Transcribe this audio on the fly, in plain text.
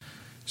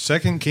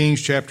2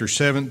 Kings chapter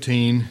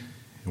 17,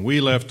 and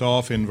we left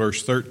off in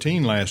verse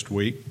 13 last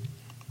week,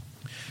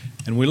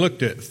 and we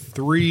looked at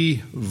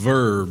three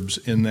verbs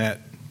in that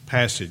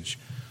passage: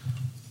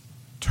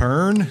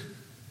 turn,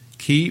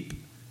 keep,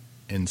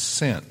 and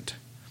sent,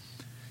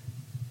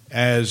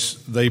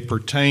 as they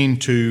pertain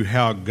to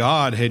how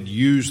God had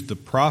used the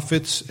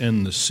prophets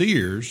and the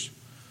seers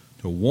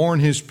to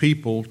warn his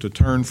people to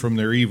turn from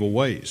their evil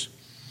ways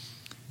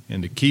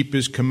and to keep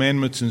his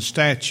commandments and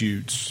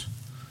statutes,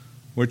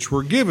 which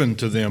were given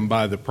to them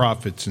by the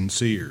prophets and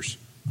seers.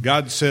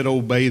 God said,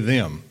 obey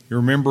them. You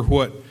remember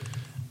what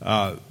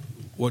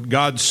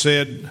God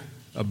said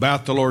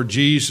about the Lord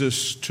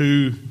Jesus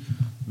to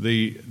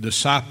the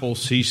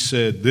disciples? He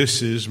said,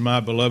 this is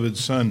my beloved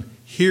Son.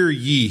 Hear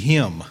ye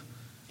him.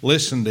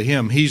 Listen to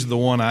him. He's the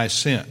one I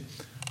sent.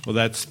 Well,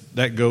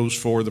 that goes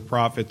for the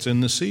prophets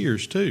and the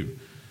seers too.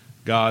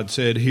 God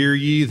said, hear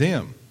ye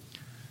them.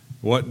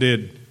 What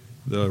did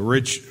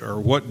Abraham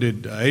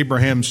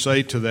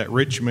say to that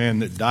rich man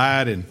that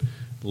died and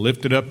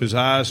lifted up his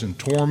eyes in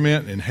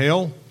torment in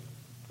hell?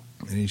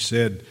 And he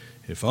said,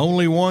 if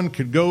only one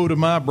could go to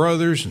my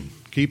brothers and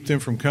keep them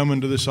from coming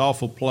to this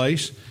awful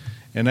place.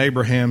 And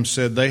Abraham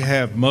said, they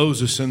have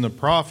Moses and the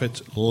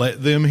prophets,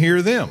 let them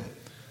hear them.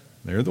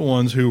 They're the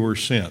ones who were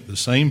sent, the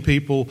same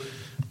people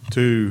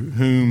to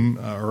whom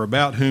or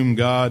about whom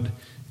God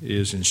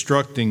is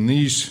instructing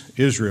these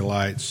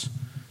Israelites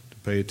to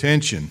pay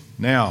attention.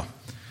 Now,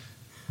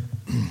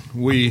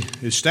 we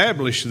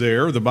established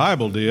there, the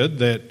Bible did,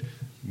 that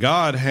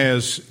God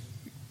has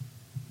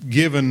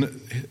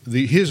given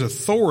his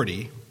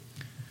authority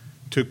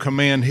to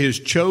command his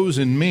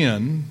chosen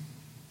men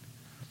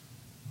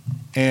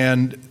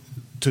and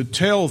to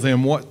tell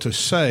them what to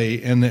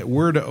say, and that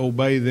we're to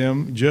obey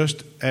them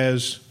just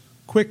as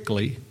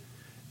quickly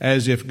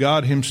as if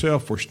God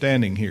himself were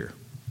standing here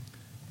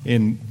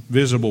in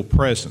visible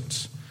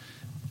presence.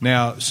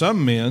 Now,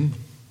 some men,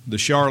 the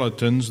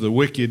charlatans, the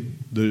wicked,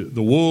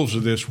 the wolves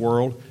of this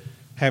world,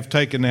 have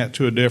taken that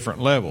to a different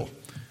level.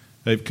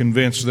 They've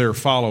convinced their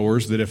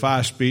followers that if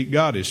I speak,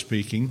 God is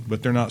speaking,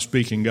 but they're not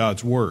speaking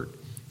God's word.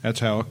 That's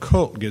how a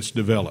cult gets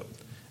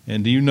developed.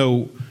 And do you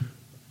know,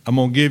 I'm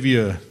going to give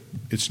you,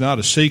 it's not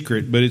a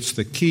secret, but it's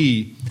the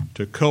key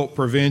to cult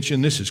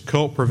prevention. This is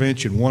Cult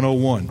Prevention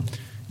 101.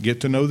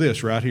 Get to know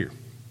this right here.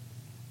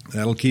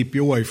 That'll keep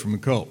you away from the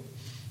cult.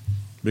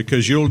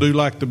 Because you'll do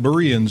like the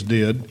Bereans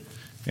did,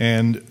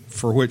 and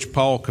for which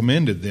Paul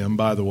commended them,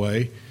 by the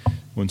way.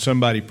 When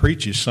somebody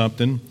preaches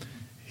something,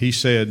 he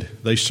said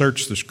they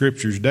search the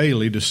scriptures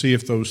daily to see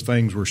if those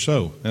things were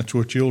so. That's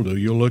what you'll do.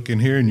 You'll look in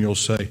here and you'll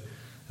say,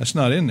 that's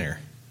not in there.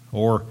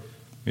 Or,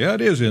 yeah,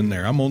 it is in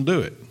there. I'm going to do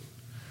it.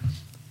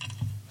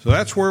 So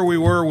that's where we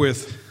were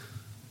with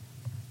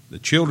the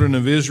children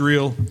of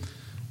Israel.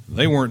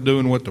 They weren't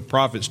doing what the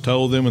prophets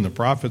told them, and the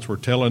prophets were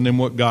telling them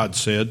what God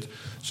said.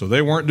 So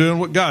they weren't doing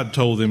what God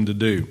told them to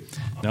do.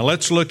 Now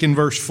let's look in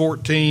verse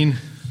 14,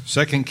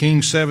 2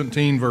 Kings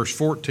 17, verse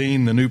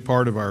 14, the new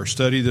part of our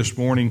study this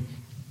morning.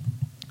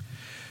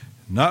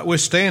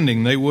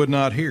 Notwithstanding, they would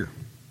not hear,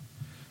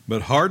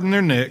 but hardened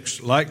their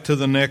necks like to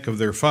the neck of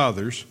their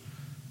fathers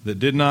that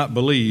did not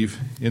believe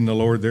in the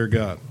Lord their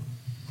God.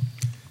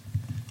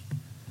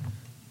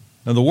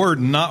 Now the word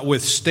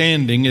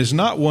notwithstanding is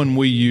not one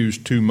we use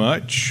too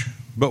much,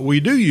 but we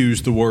do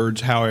use the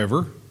words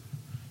however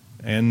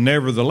and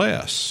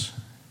nevertheless.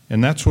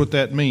 And that's what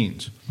that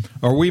means.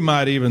 Or we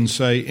might even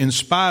say, in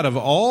spite of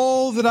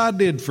all that I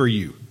did for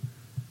you,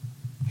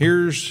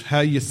 here's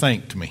how you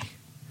thanked me.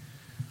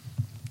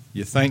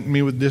 You thanked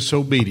me with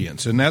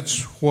disobedience. And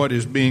that's what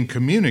is being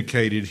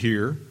communicated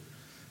here.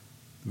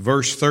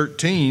 Verse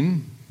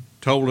 13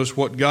 told us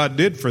what God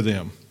did for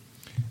them.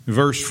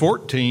 Verse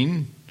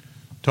 14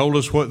 told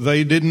us what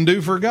they didn't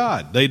do for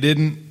God. They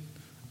didn't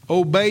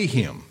obey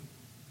him.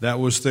 That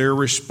was their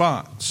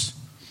response.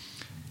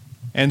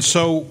 And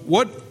so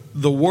what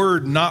the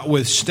word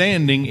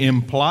notwithstanding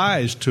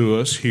implies to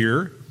us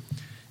here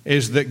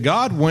is that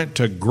God went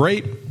to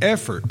great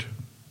effort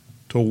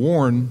to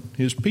warn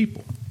his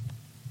people.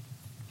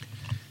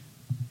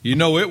 You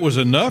know, it was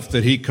enough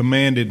that he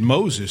commanded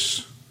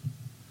Moses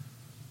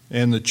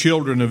and the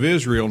children of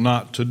Israel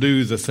not to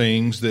do the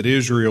things that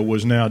Israel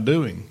was now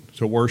doing,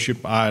 to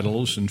worship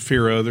idols and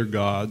fear other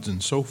gods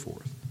and so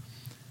forth.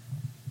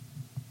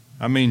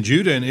 I mean,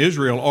 Judah and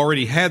Israel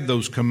already had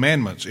those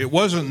commandments. It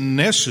wasn't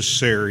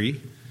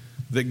necessary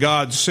that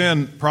God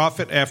send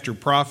prophet after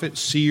prophet,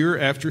 seer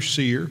after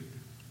seer,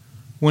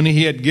 when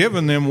he had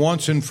given them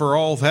once and for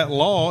all that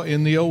law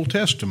in the Old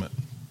Testament,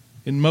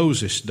 in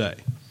Moses' day.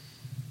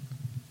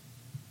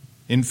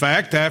 In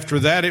fact, after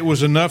that, it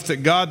was enough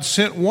that God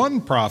sent one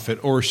prophet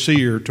or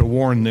seer to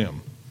warn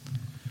them.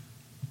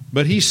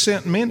 But he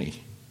sent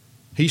many.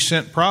 He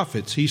sent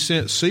prophets. He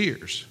sent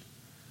seers.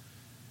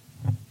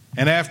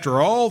 And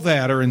after all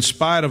that, or in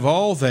spite of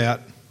all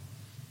that,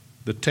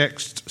 the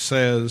text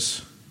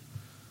says,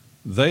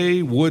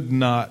 they would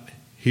not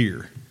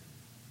hear.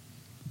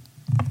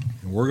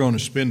 And we're going to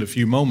spend a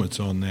few moments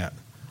on that.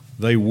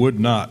 They would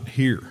not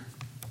hear.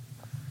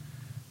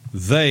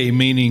 They,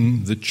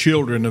 meaning the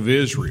children of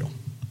Israel,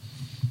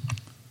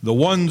 the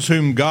ones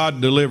whom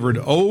God delivered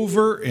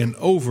over and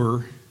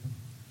over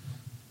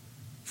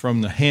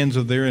from the hands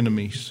of their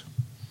enemies.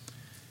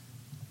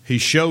 He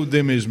showed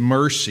them His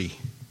mercy.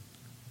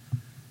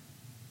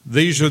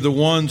 These are the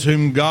ones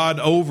whom God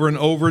over and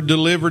over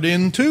delivered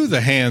into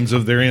the hands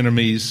of their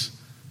enemies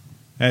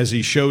as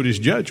He showed His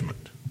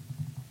judgment,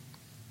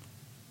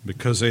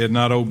 because they had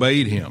not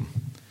obeyed Him.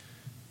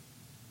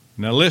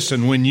 Now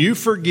listen, when you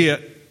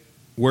forget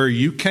where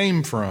you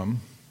came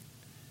from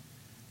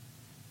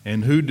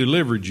and who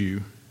delivered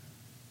you,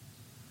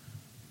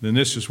 then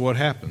this is what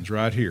happens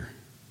right here.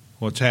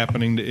 What's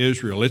happening to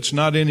Israel. It's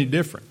not any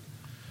different.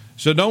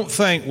 So don't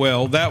think,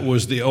 well, that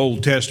was the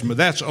Old Testament.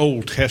 That's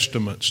Old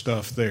Testament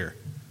stuff there.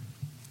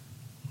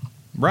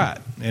 Right.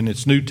 And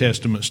it's New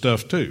Testament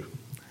stuff too.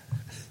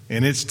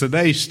 And it's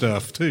today's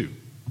stuff too.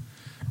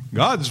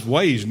 God's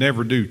ways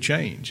never do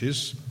change.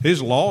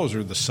 His laws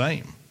are the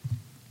same.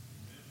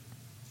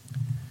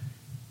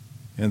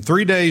 And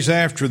 3 days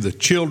after the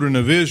children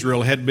of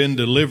Israel had been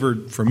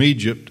delivered from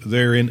Egypt,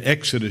 there in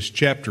Exodus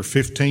chapter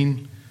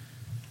 15,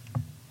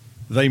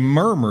 they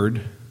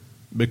murmured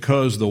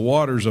because the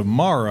waters of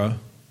Marah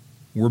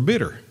were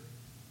bitter.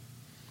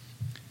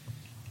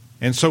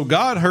 And so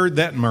God heard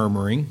that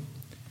murmuring,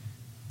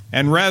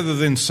 and rather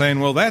than saying,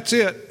 well, that's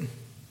it,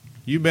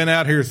 you've been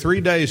out here 3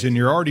 days and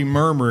you're already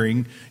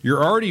murmuring,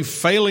 you're already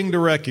failing to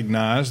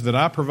recognize that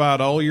I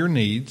provide all your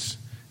needs,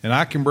 and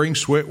I can bring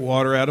sweet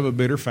water out of a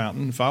bitter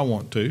fountain if I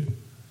want to.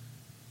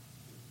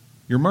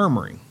 You're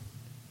murmuring.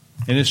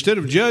 And instead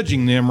of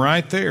judging them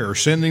right there or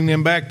sending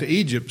them back to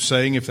Egypt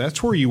saying, if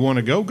that's where you want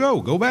to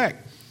go back.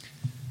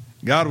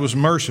 God was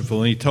merciful,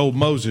 and He told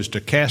Moses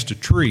to cast a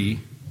tree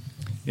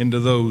into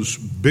those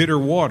bitter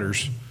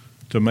waters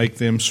to make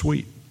them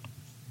sweet.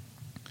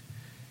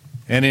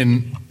 And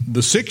in the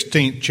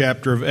 16th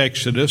chapter of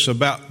Exodus,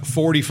 about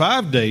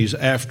 45 days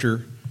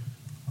after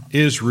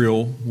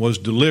Israel was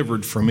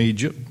delivered from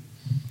Egypt,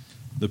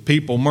 the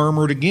people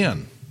murmured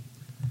again.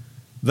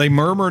 They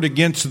murmured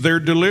against their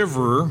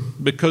deliverer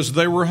because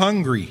they were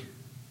hungry.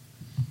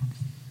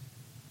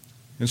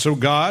 And so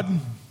God,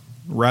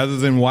 rather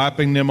than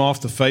wiping them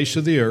off the face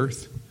of the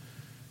earth,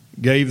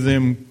 gave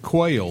them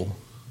quail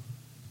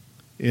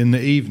in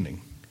the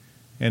evening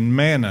and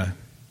manna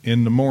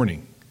in the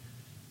morning.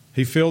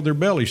 He filled their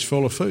bellies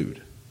full of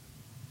food.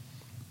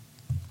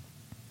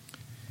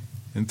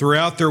 And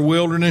throughout their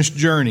wilderness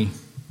journey,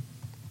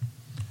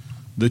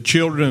 the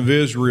children of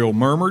Israel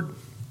murmured,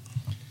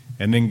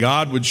 and then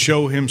God would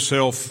show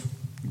Himself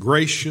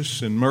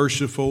gracious and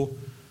merciful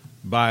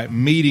by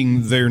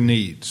meeting their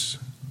needs.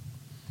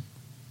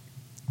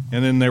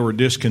 And then they were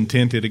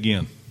discontented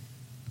again.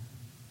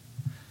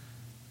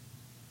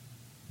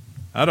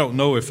 I don't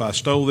know if I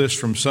stole this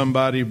from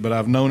somebody, but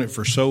I've known it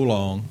for so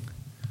long.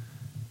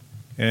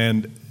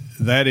 And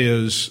that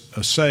is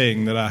a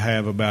saying that I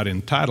have about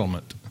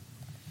entitlement.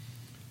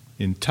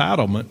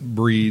 Entitlement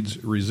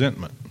breeds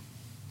resentment.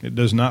 It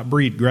does not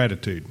breed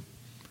gratitude.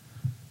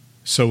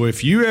 So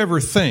if you ever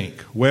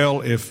think,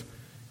 well, if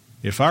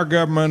our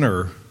government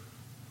or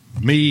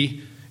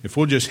me, if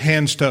we'll just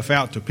hand stuff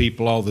out to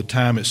people all the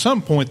time, at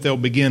some point they'll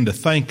begin to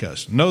thank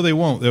us. No, they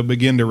won't. They'll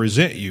begin to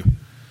resent you,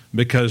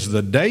 because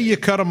the day you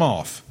cut them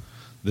off,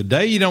 the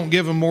day you don't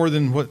give them more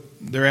than what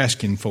they're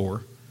asking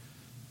for,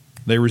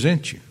 they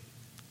resent you.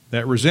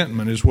 That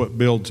resentment is what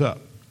builds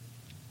up.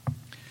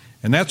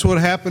 And that's what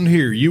happened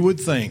here. You would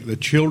think the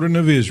children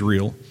of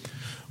Israel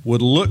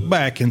would look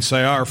back and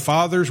say, our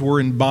fathers were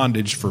in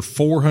bondage for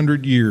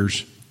 400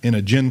 years in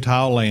a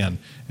Gentile land,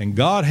 and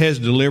God has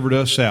delivered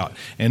us out.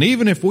 And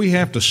even if we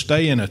have to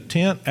stay in a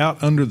tent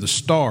out under the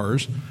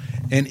stars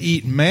and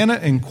eat manna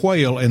and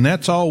quail, and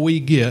that's all we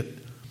get,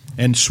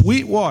 and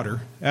sweet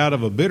water out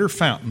of a bitter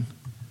fountain,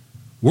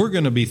 we're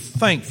going to be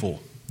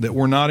thankful that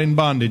we're not in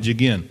bondage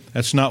again.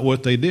 That's not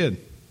what they did.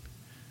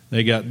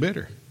 They got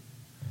bitter.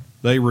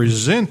 They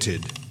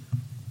resented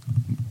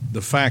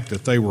the fact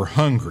that they were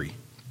hungry.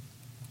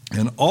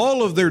 And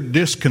all of their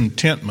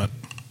discontentment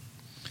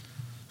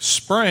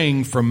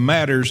sprang from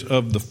matters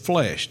of the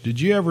flesh. Did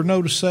you ever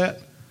notice that?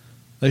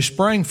 They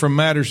sprang from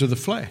matters of the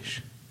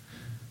flesh.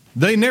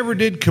 They never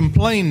did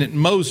complain that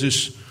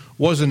Moses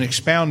wasn't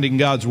expounding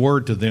God's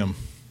word to them.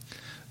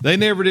 They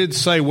never did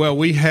say, well,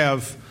 we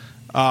have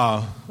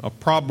a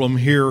problem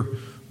here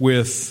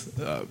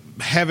with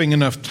having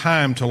enough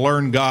time to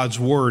learn God's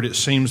word. It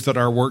seems that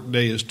our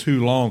workday is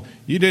too long.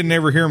 You didn't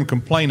ever hear them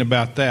complain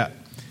about that.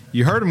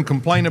 You heard them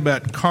complain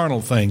about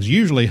carnal things,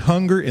 usually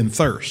hunger and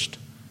thirst.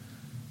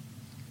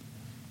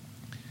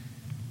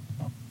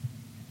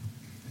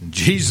 And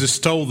Jesus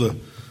told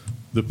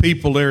the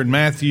people there in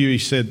Matthew, He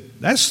said,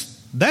 that's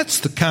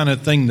the kind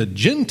of thing the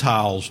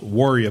Gentiles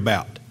worry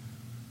about.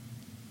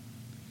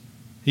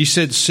 He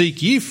said,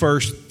 seek ye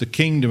first the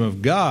kingdom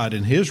of God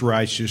and His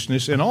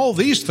righteousness, and all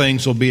these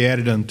things will be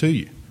added unto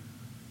you.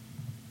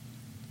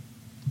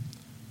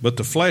 But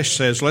the flesh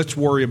says, let's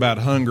worry about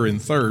hunger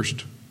and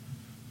thirst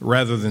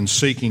rather than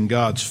seeking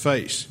God's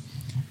face.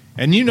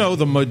 And you know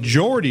the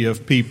majority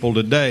of people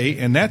today,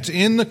 and that's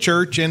in the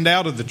church and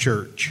out of the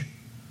church,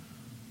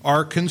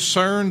 are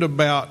concerned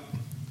about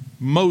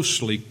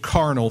mostly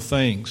carnal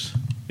things.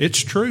 It's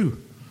true.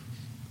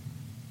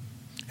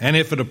 And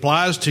if it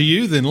applies to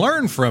you, then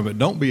learn from it.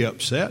 Don't be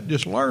upset.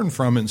 Just learn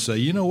from it and say,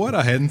 you know what,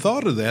 I hadn't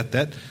thought of that.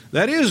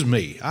 That is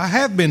me. I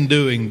have been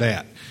doing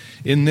that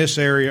in this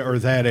area or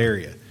that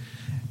area.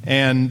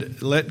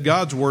 And let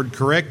God's Word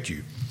correct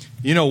you.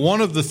 You know,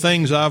 one of the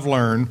things I've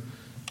learned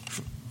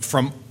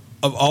from,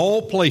 of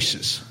all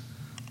places,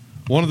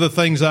 one of the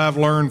things I've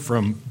learned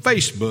from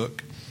Facebook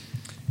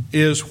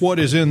is what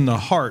is in the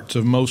hearts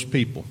of most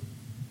people.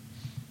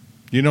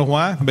 You know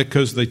why?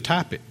 Because they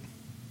type it.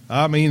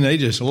 I mean, they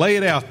just lay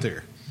it out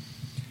there.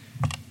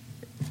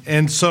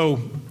 And so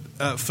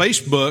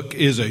Facebook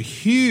is a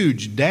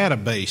huge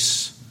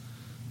database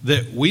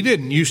that we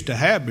didn't used to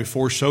have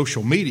before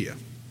social media.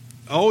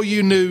 All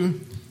you knew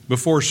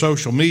before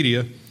social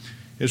media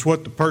is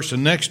what the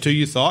person next to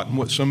you thought and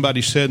what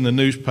somebody said in the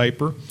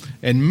newspaper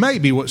and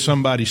maybe what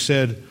somebody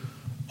said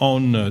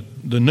on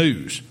the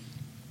news.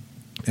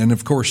 And,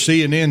 of course,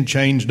 CNN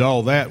changed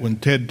all that when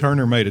Ted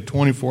Turner made a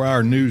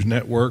 24-hour news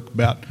network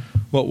about,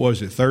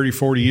 30,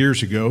 40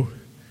 years ago.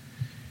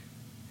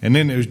 And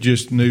then it was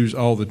just news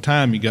all the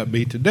time. You got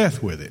beat to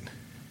death with it.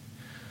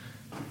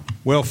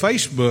 Well,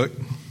 Facebook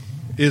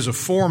is a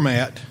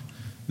format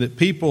that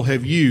people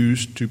have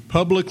used to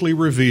publicly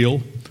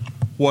reveal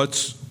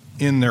what's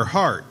in their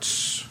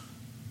hearts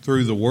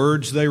through the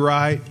words they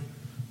write,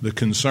 the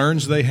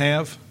concerns they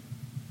have,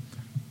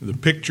 the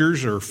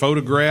pictures or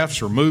photographs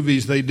or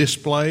movies they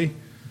display,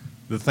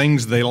 the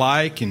things they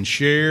like and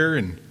share,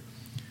 and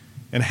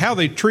how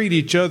they treat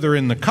each other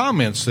in the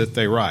comments that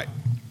they write.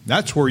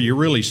 That's where you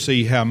really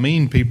see how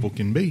mean people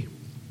can be.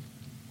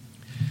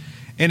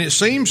 And it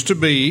seems to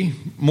be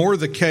more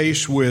the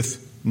case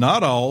with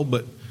not all,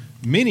 but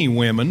many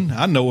women.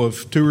 I know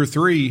of 2 or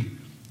 3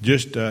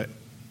 just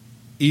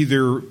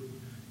either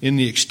in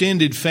the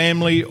extended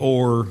family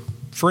or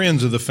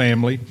friends of the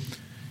family,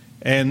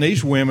 and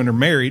these women are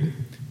married,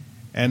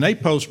 and they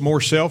post more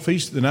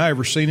selfies than I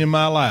ever seen in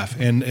my life,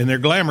 and they're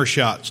glamour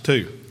shots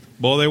too.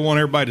 Boy, they want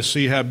everybody to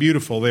see how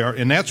beautiful they are,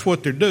 and that's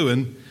what they're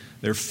doing.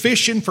 They're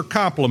fishing for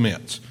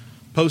compliments.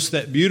 Post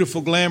that beautiful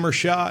glamour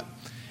shot,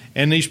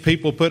 and these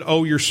people put,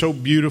 oh, you're so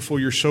beautiful,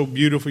 you're so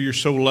beautiful, you're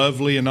so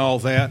lovely, and all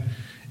that.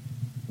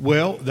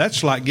 Well,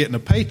 that's like getting a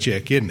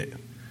paycheck, isn't it?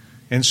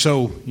 And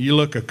so you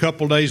look a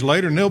couple days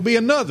later, and there'll be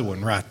another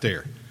one right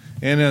there,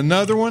 and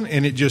another one,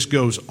 and it just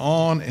goes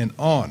on and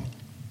on.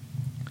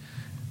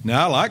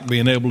 Now, I like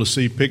being able to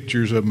see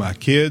pictures of my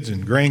kids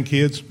and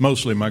grandkids,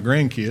 mostly my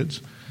grandkids,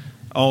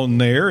 on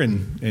there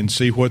and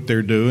see what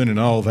they're doing and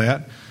all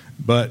that.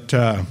 But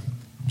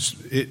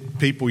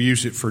people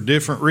use it for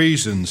different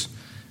reasons.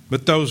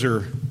 But those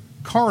are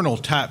carnal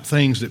type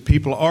things that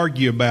people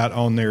argue about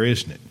on there,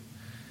 isn't it?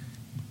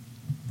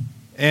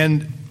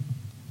 And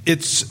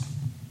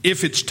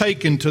if it's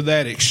taken to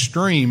that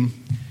extreme,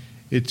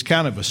 it's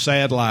kind of a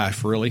sad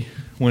life, really,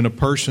 when a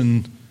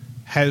person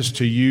has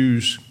to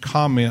use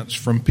comments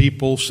from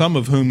people, some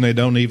of whom they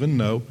don't even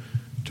know,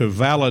 to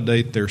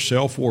validate their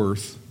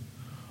self-worth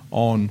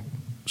on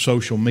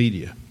social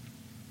media.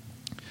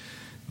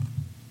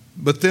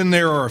 But then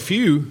there are a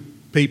few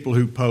people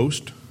who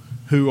post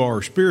who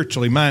are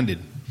spiritually minded.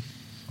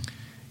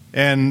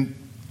 And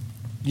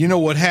you know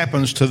what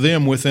happens to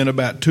them within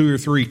about 2 or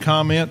 3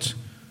 comments?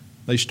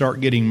 They start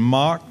getting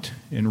mocked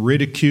and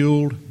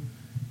ridiculed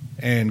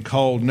and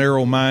called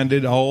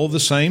narrow-minded, all the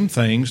same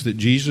things that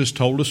Jesus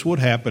told us would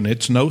happen.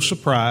 It's no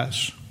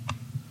surprise.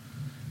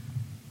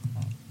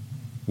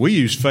 We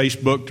use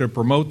Facebook to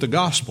promote the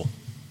gospel,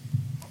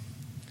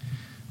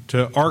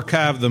 to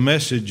archive the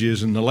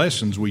messages and the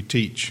lessons we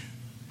teach,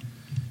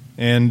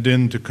 and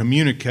then to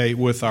communicate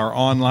with our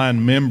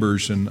online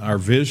members and our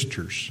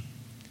visitors.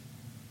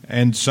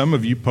 And some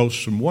of you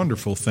post some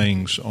wonderful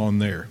things on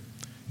there.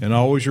 And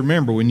always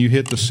remember, when you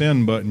hit the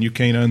send button, you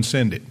can't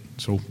unsend it.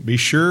 So be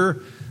sure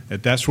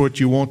that that's what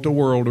you want the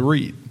world to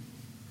read,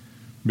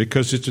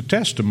 because it's a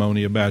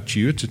testimony about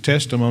you. It's a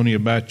testimony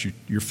about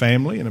your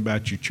family and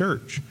about your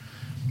church.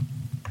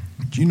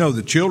 But you know,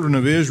 the children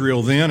of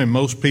Israel then and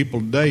most people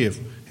today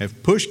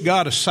have pushed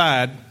God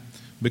aside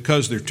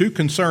because they're too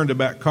concerned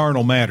about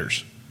carnal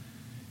matters.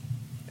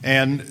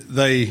 And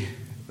they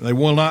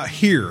will not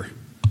hear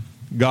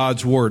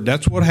God's word.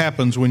 That's what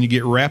happens when you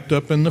get wrapped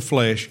up in the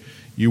flesh.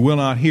 You will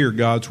not hear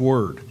God's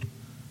word.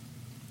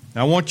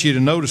 Now, I want you to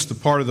notice the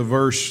part of the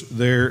verse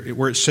there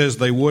where it says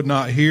they would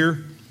not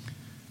hear.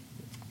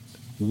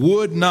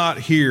 Would not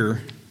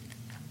hear.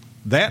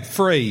 That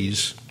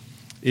phrase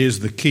is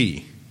the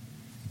key.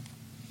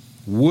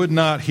 Would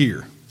not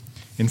hear.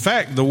 In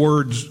fact, the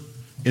words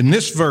in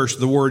this verse,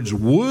 the words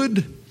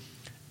would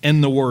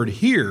and the word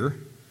hear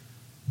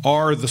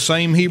are the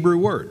same Hebrew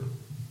word.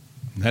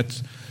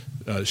 That's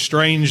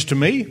strange to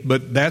me,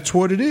 but that's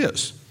what it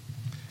is.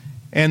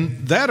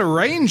 And that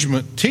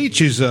arrangement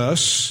teaches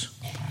us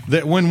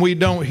that when we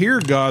don't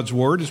hear God's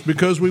word, it's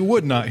because we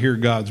would not hear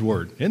God's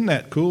word. Isn't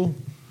that cool?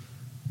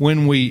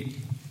 When we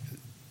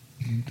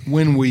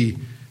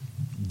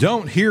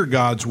don't hear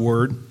God's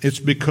word, it's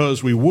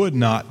because we would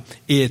not.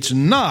 It's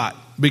not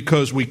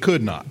because we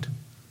could not.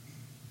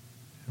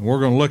 And we're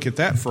going to look at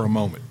that for a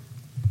moment.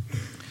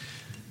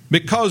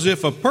 Because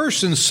if a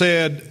person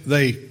said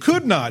they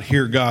could not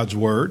hear God's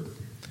word,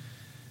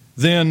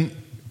 then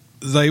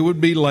they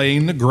would be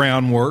laying the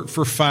groundwork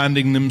for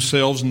finding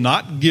themselves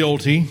not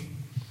guilty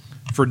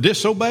for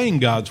disobeying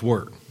God's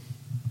word.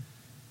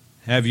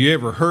 Have you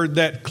ever heard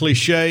that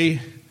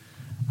cliche,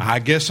 I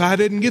guess I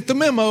didn't get the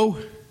memo?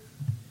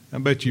 I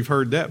bet you've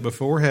heard that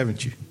before,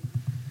 haven't you?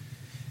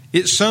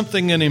 It's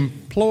something an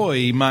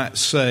employee might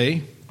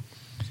say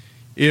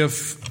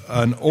if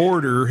an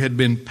order had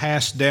been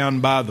passed down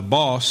by the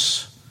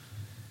boss,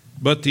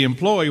 but the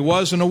employee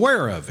wasn't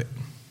aware of it.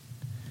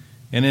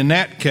 And in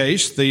that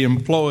case, the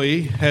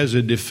employee has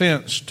a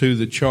defense to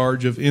the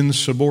charge of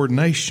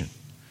insubordination.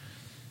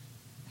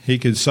 He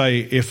could say,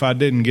 if I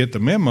didn't get the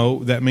memo,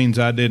 that means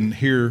I didn't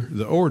hear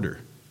the order.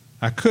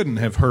 I couldn't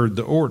have heard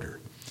the order.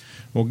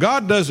 Well,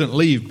 God doesn't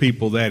leave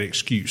people that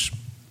excuse.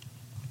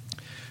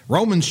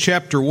 Romans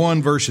chapter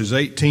 1, verses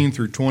 18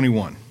 through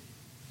 21.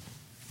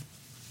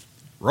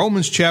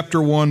 Romans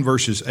chapter 1,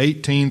 verses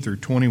 18 through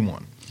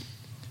 21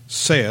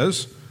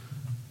 says,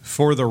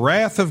 For the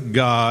wrath of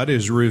God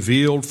is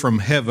revealed from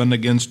heaven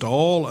against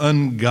all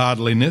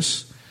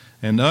ungodliness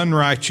and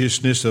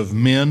unrighteousness of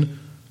men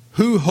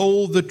who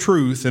hold the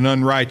truth in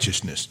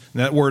unrighteousness. And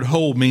that word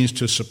hold means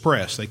to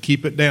suppress. They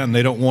keep it down.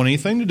 They don't want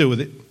anything to do with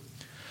it.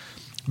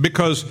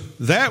 Because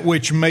that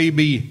which may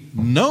be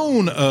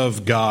known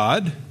of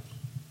God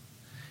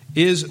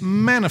is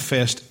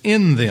manifest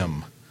in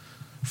them,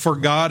 for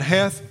God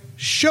hath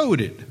showed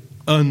it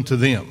unto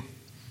them.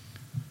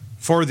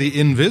 For the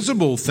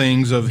invisible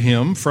things of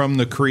him from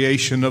the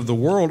creation of the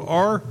world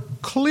are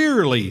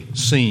clearly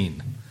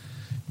seen,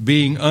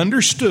 being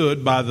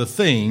understood by the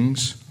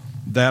things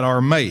that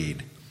are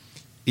made,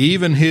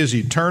 even his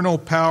eternal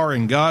power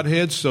and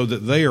Godhead, so that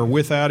they are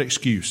without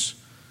excuse.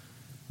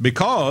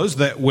 Because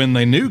that when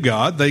they knew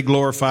God, they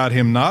glorified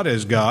him not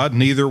as God,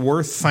 neither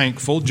were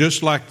thankful,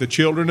 just like the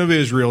children of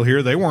Israel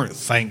here. They weren't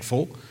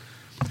thankful,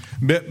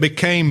 but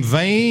became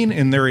vain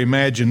in their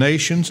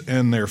imaginations,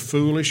 and their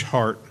foolish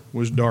heart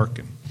was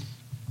darkened.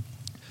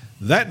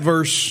 That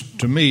verse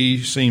to me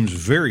seems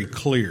very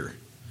clear.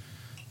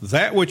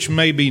 That which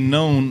may be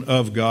known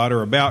of God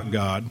or about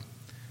God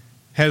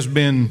has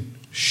been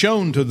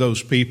shown to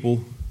those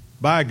people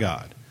by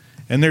God.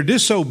 And their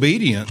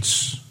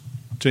disobedience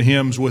to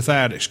him is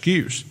without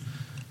excuse.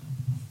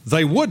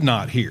 They would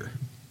not hear.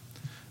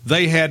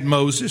 They had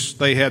Moses,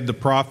 they had the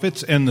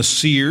prophets and the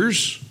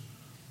seers.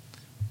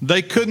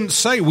 They couldn't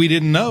say we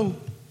didn't know,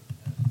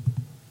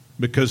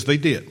 because they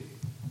did.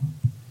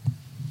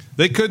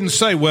 They couldn't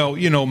say, well,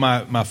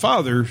 my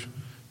father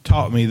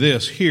taught me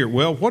this here.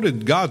 Well, what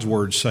did God's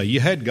word say?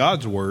 You had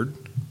God's word.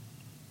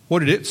 What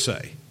did it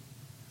say?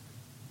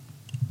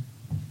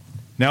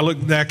 Now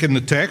look back in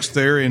the text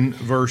there in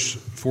verse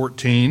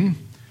 14.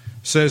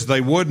 Says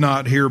they would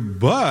not hear,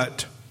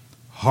 but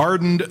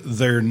hardened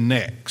their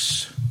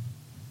necks.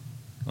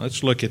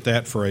 Let's look at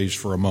that phrase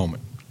for a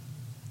moment.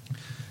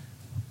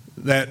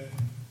 That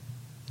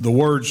the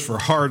words for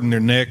harden their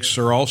necks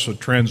are also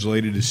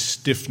translated as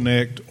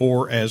stiff-necked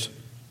or as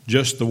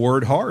just the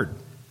word hard.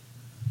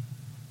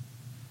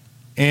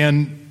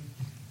 And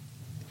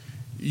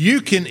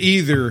you can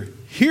either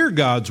hear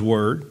God's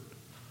word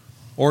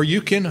or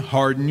you can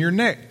harden your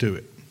neck to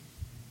it.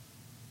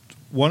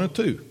 One of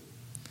two.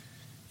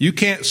 You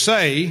can't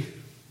say,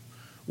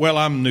 well,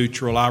 I'm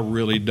neutral. I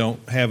really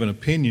don't have an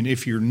opinion.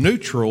 If you're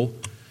neutral,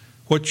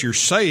 what you're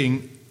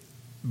saying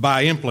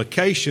by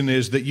implication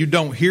is that you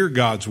don't hear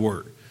God's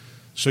word.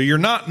 So you're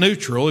not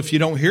neutral. If you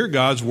don't hear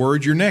God's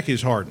word, your neck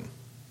is hardened.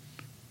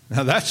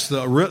 Now that's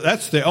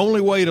the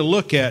only way to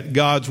look at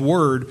God's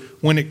word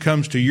when it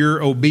comes to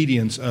your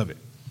obedience of it.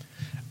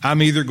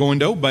 I'm either going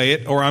to obey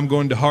it or I'm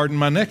going to harden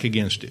my neck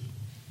against it.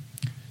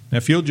 Now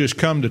if you'll just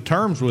come to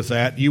terms with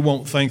that, you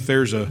won't think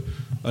there's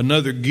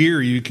another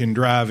gear you can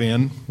drive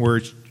in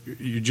where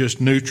you're just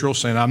neutral,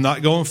 saying, I'm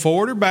not going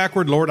forward or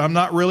backward, Lord. I'm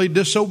not really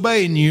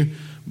disobeying you,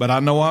 but I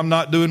know I'm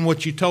not doing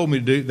what you told me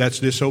to do. That's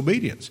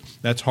disobedience.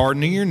 That's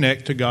hardening your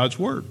neck to God's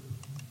word.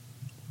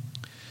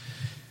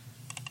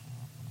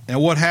 Now,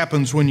 what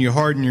happens when you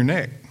harden your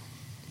neck?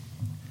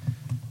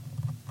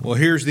 Well,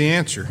 here's the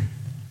answer.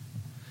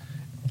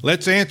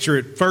 Let's answer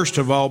it, first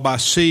of all, by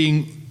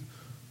seeing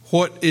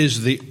what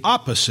is the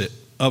opposite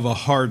of a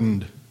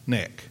hardened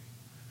neck.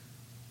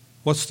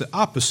 What's the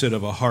opposite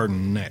of a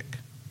hardened neck?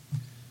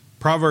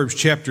 Proverbs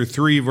chapter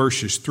 3,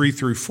 verses 3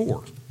 through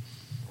 4.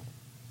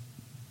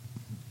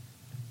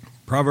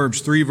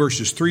 Proverbs 3,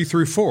 verses 3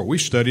 through 4. We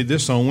studied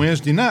this on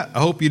Wednesday night. I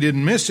hope you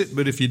didn't miss it,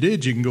 but if you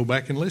did, you can go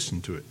back and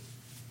listen to it.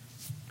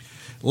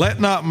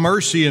 Let not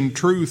mercy and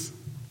truth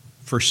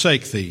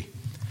forsake thee.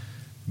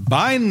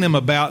 Bind them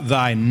about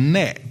thy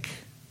neck.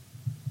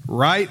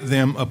 Write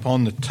them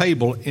upon the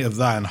table of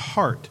thine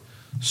heart.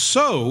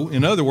 So,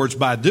 in other words,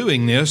 by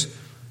doing this,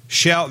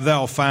 shalt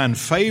thou find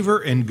favor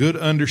and good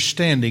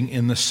understanding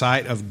in the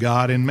sight of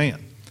God and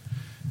man.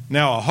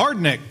 Now, a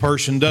hard-necked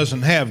person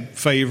doesn't have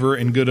favor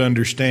and good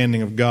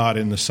understanding of God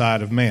in the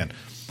sight of man,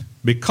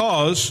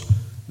 because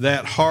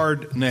that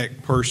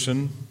hard-necked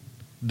person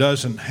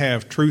doesn't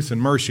have truth and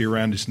mercy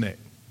around his neck.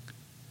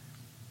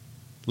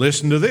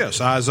 Listen to this,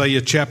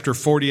 Isaiah chapter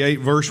 48,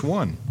 verse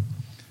 1.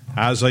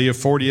 Isaiah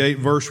 48,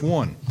 verse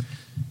 1.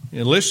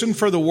 And listen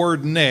for the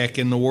word neck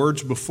and the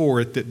words before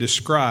it that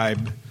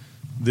describe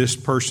this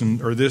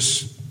person or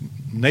this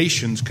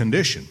nation's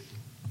condition.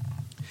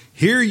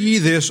 Hear ye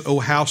this, O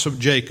house of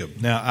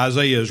Jacob. Now,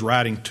 Isaiah is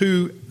writing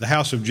to the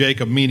house of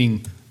Jacob,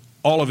 meaning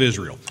all of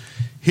Israel.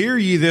 Hear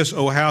ye this,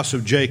 O house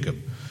of Jacob,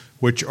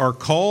 which are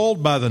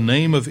called by the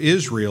name of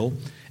Israel,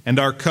 and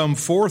are come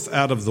forth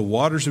out of the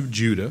waters of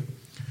Judah,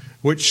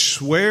 which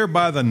swear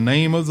by the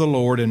name of the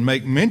Lord, and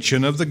make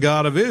mention of the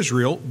God of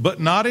Israel,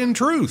 but not in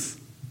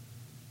truth,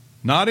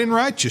 not in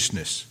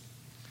righteousness.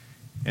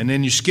 And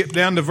then you skip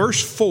down to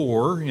verse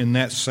 4 in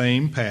that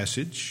same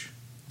passage.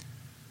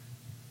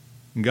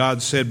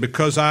 God said,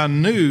 because I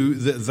knew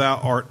that thou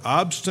art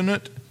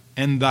obstinate,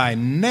 and thy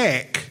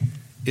neck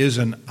is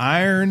an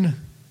iron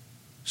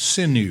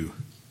sinew,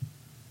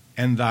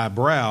 and thy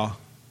brow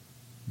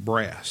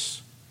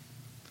brass.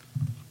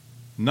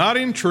 Not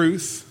in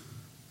truth,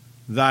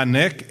 thy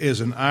neck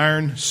is an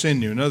iron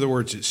sinew. In other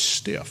words, it's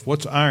stiff.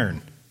 What's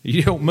iron?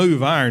 You don't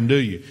move iron, do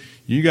you?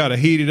 You got to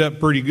heat it up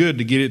pretty good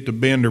to get it to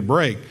bend or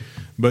break.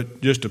 But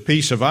just a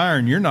piece of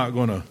iron, you're not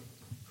going to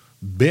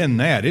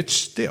bend that. It's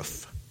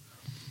stiff.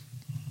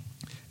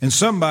 And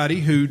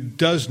somebody who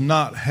does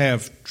not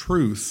have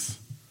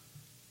truth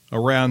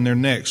around their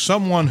neck,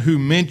 someone who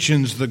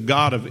mentions the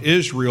God of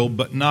Israel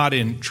but not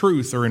in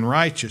truth or in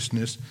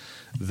righteousness,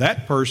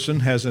 that person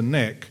has a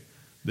neck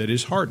that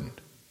is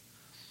hardened.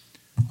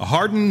 A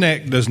hardened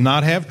neck does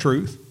not have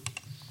truth,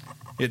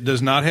 it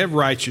does not have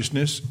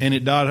righteousness, and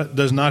it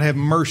does not have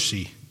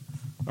mercy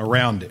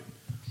around it.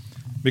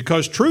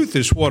 Because truth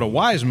is what a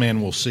wise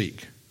man will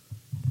seek.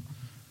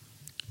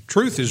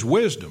 Truth is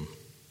wisdom.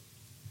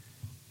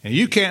 And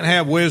you can't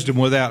have wisdom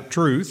without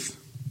truth.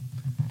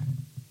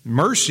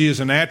 Mercy is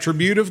an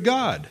attribute of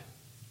God,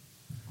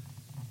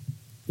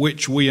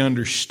 which we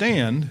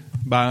understand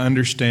by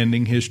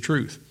understanding His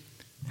truth.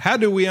 How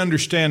do we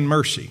understand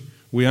mercy?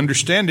 We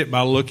understand it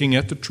by looking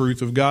at the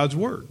truth of God's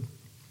Word.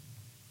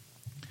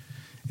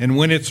 And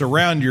when it's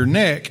around your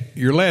neck,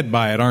 you're led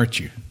by it, aren't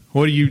you?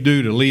 What do you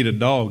do to lead a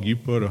dog? You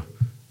put a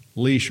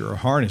leash or a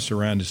harness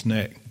around his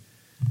neck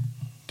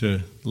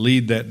to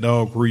lead that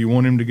dog where you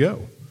want him to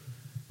go.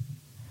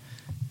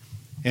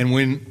 And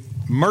when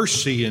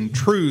mercy and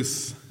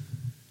truth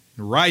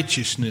and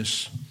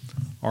righteousness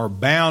are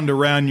bound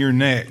around your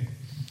neck,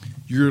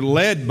 you're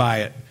led by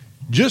it,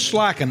 just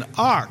like an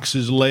ox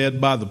is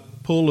led by the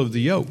pull of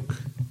the yoke.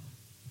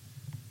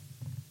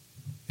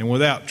 And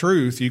without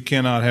truth, you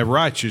cannot have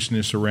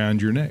righteousness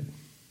around your neck.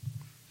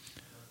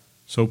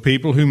 So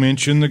people who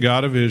mention the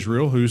God of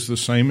Israel, who's the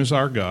same as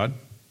our God,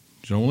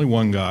 there's only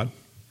one God,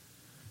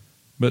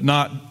 but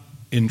not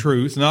in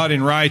truth, not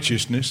in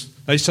righteousness.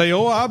 They say,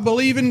 oh, I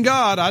believe in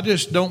God. I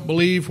just don't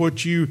believe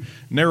what you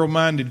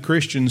narrow-minded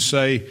Christians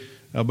say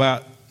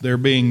about there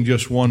being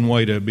just one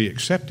way to be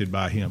accepted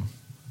by Him.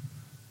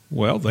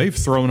 Well, they've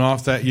thrown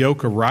off that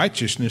yoke of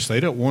righteousness. They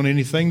don't want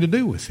anything to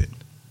do with it.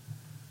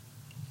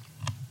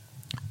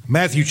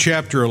 Matthew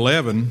chapter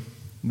 11,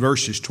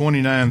 verses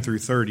 29 through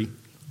 30.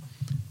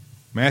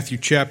 Matthew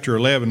chapter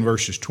 11,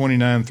 verses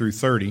 29 through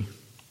 30.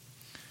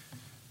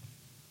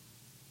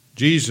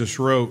 Jesus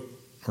wrote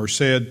or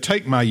said,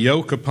 take my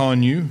yoke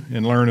upon you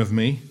and learn of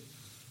me.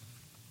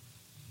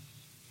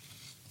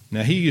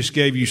 Now, He just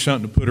gave you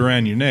something to put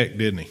around your neck,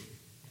 didn't He?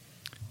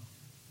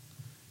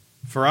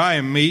 For I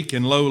am meek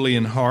and lowly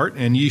in heart,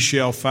 and ye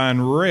shall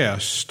find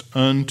rest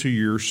unto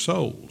your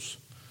souls.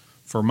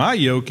 For my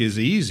yoke is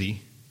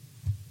easy,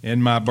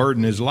 and my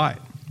burden is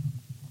light.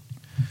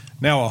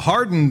 Now, a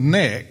hardened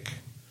neck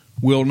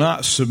will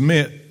not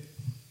submit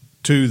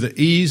to the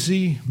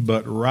easy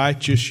but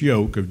righteous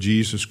yoke of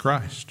Jesus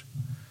Christ.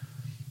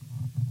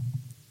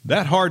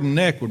 That hardened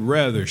neck would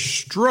rather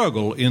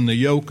struggle in the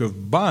yoke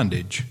of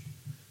bondage.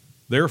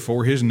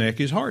 Therefore, his neck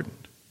is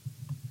hardened.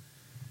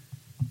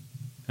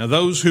 Now,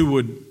 those who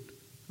would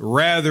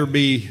rather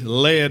be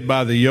led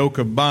by the yoke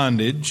of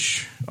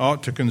bondage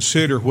ought to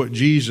consider what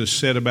Jesus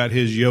said about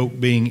his yoke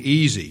being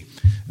easy.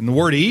 And the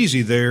word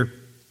easy there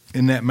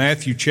in that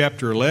Matthew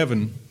chapter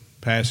 11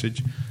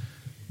 passage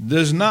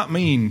does not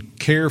mean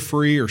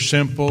carefree or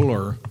simple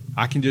or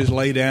I can just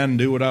lay down and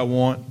do what I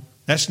want.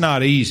 That's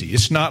not easy.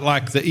 It's not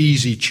like the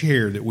easy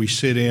chair that we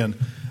sit in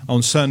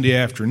on Sunday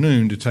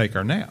afternoon to take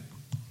our nap.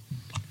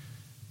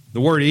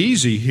 The word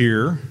easy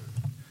here,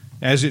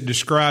 as it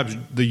describes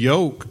the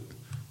yoke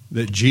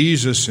that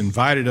Jesus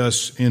invited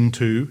us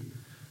into,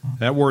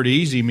 that word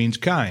easy means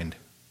kind.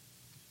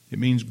 It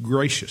means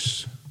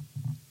gracious.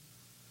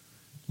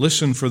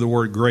 Listen for the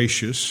word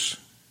gracious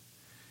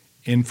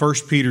in 1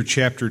 Peter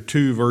chapter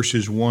 2,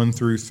 verses 1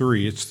 through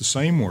 3. It's the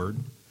same word.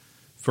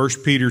 1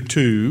 Peter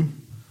 2,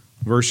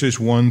 verses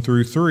 1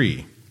 through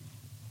 3.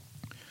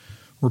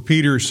 where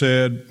Peter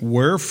said,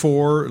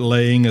 "Wherefore,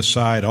 laying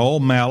aside all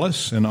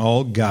malice and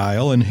all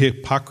guile and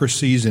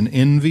hypocrisies and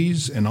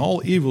envies and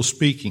all evil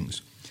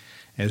speakings,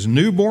 as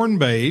newborn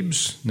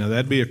babes," now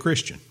that'd be a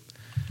Christian,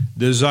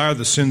 "desire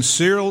the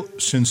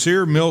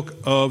sincere milk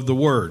of the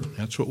word."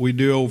 That's what we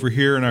do over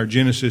here in our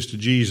Genesis to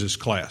Jesus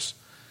class.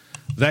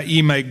 "That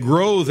ye may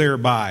grow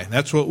thereby."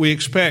 That's what we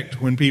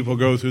expect when people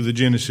go through the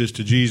Genesis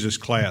to Jesus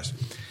class.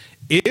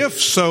 "If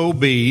so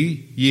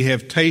be ye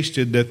have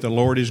tasted that the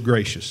Lord is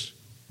gracious,"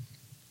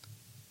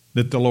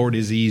 that the Lord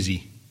is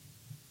easy.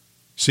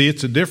 See,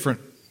 it's a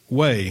different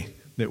way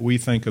that we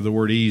think of the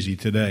word easy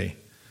today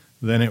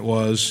than it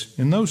was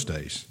in those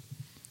days.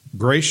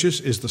 Gracious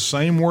is the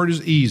same word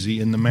as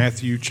easy in the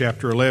Matthew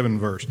chapter 11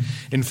 verse.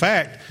 In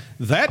fact,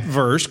 that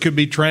verse could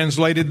be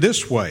translated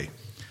this way: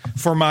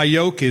 "For my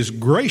yoke is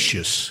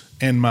gracious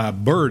and my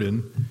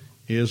burden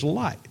is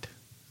light."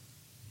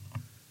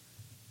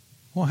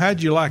 Well,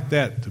 how'd you like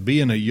that, to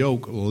be in a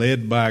yoke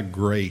led by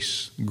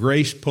grace?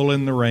 Grace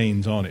pulling the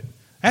reins on it.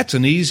 That's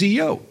an easy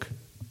yoke.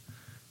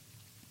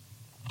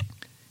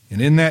 And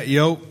in that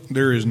yoke,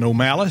 there is no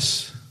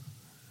malice.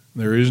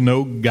 There is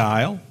no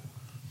guile.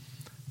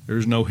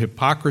 There's no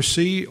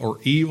hypocrisy or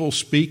evil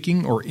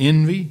speaking or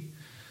envy.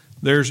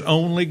 There's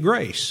only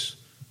grace,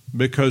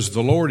 because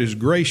the Lord is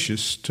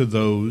gracious to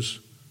those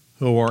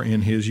who are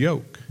in His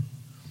yoke.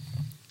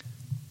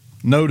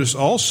 Notice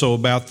also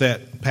about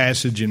that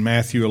passage in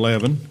Matthew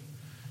 11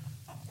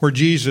 where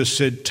Jesus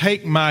said,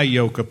 "Take my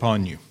yoke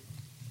upon you."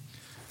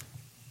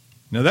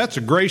 Now that's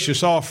a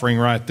gracious offering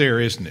right there,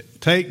 isn't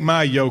it? Take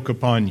my yoke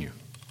upon you.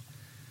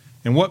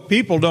 And what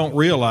people don't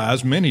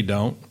realize, many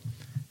don't,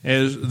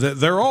 is that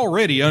they're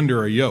already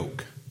under a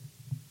yoke.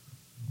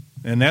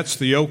 And that's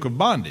the yoke of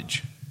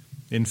bondage.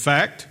 In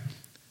fact,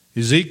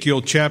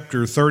 Ezekiel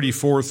chapter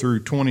 34 through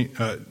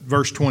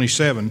verse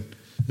 27,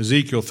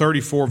 Ezekiel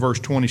 34 verse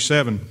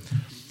 27,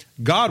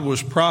 God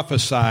was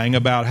prophesying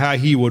about how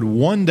He would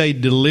one day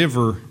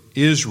deliver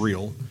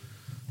Israel,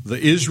 the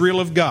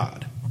Israel of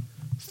God,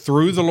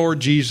 through the Lord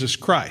Jesus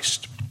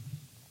Christ.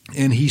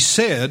 And He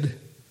said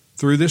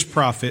through this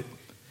prophet,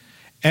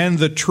 "And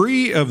the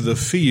tree of the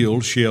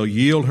field shall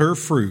yield her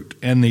fruit,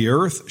 and the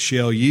earth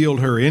shall yield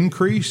her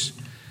increase,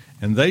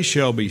 and they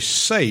shall be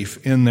safe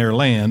in their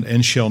land,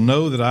 and shall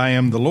know that I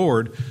am the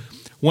Lord,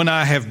 when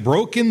I have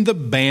broken the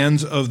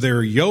bands of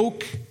their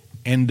yoke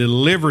and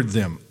delivered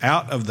them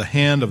out of the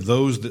hand of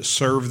those that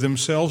serve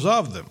themselves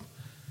of them."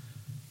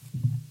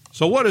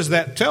 So what does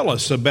that tell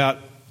us about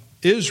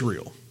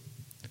Israel?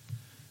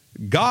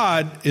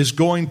 God is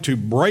going to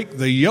break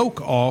the yoke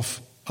off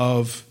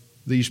of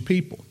these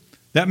people.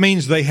 That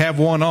means they have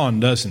one on,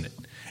 doesn't it?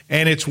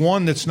 And it's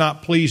one that's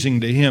not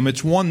pleasing to Him.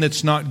 It's one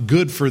that's not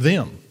good for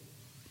them.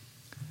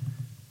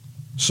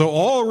 So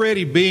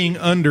already being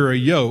under a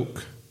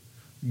yoke,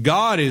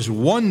 God is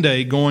one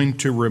day going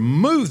to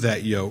remove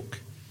that yoke,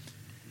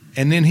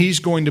 and then He's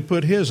going to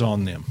put His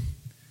on them.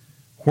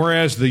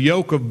 Whereas the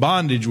yoke of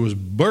bondage was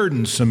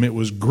burdensome, it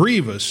was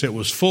grievous, it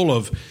was full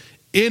of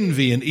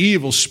envy and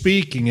evil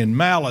speaking and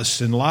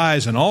malice and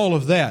lies and all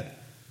of that.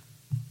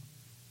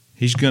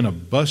 He's going to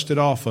bust it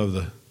off of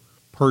the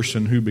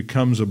person who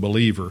becomes a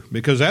believer,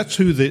 because that's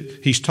who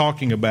He's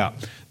talking about.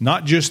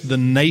 Not just the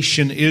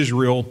nation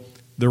Israel,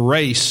 the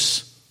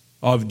race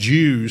of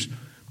Jews,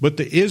 but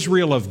the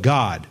Israel of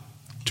God,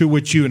 to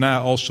which you and I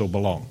also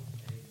belong,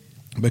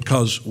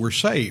 because we're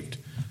saved.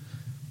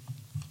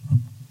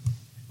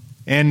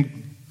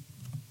 And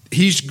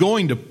He's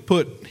going to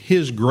put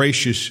His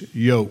gracious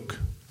yoke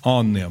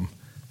on them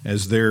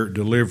as their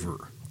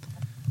deliverer.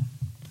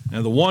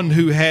 Now, the one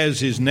who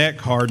has his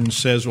neck hardened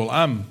says, "Well,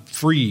 I'm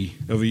free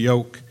of a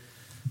yoke.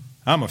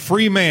 I'm a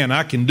free man.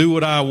 I can do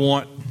what I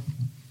want."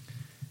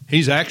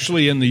 He's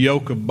actually in the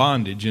yoke of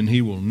bondage, and he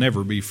will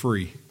never be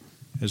free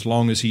as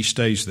long as he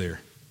stays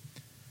there.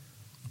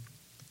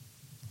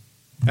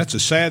 That's a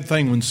sad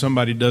thing when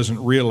somebody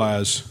doesn't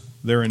realize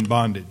they're in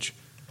bondage.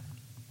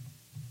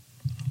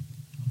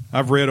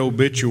 I've read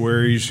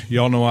obituaries.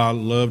 Y'all know I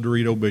love to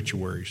read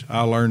obituaries.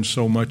 I learn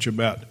so much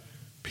about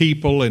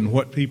people and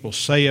what people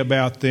say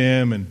about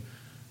them and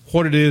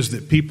what it is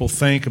that people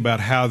think about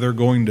how they're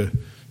going to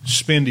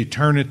spend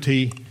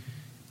eternity,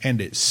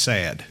 and it's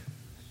sad.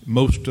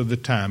 Most of the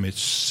time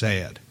it's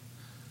sad.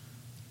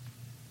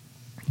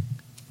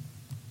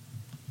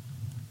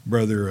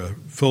 Brother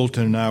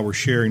Fulton and I were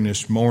sharing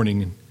this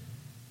morning, and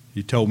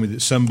he told me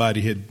that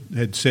somebody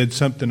had said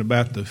something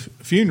about the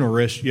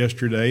funeral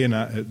yesterday,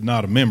 and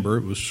not a member,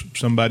 it was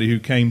somebody who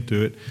came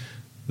to it,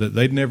 that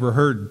they'd never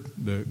heard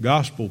the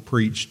gospel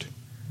preached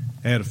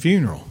at a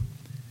funeral.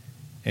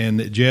 And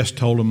that Jess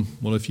told them,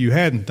 "Well, if you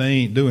hadn't, they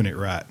ain't doing it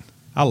right."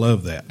 I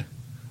love that.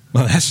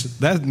 Well,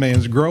 that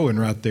man's growing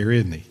right there,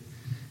 isn't he?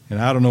 And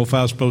I don't know if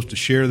I was supposed to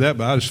share that,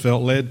 but I just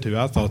felt led to.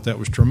 I thought that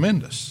was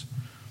tremendous.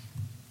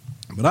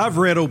 But I've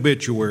read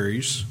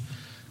obituaries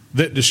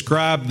that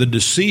describe the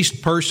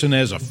deceased person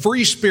as a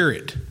free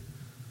spirit.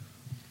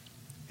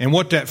 And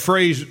what that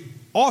phrase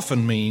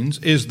often means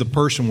is the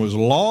person was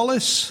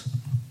lawless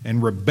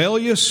and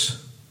rebellious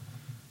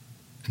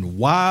and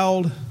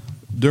wild,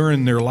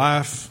 during their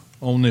life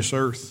on this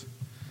earth.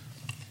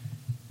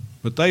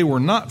 But they were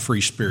not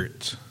free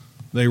spirits.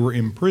 They were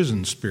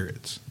imprisoned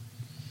spirits.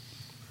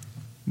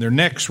 Their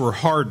necks were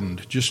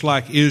hardened, just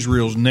like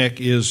Israel's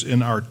neck is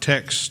in our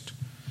text.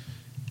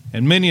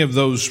 And many of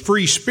those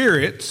free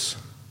spirits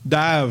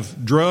die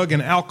of drug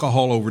and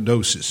alcohol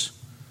overdoses.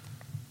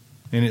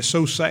 And it's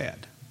so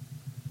sad.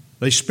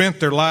 They spent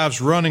their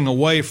lives running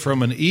away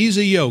from an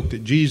easy yoke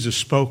that Jesus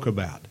spoke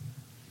about,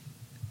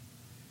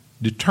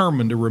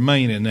 determined to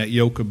remain in that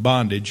yoke of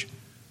bondage,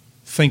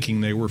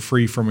 thinking they were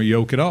free from a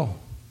yoke at all.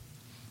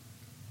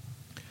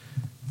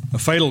 A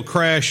fatal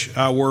crash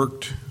I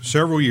worked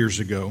several years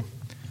ago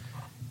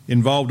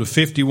involved a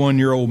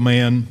 51-year-old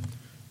man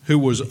who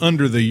was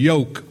under the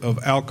yoke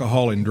of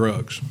alcohol and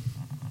drugs.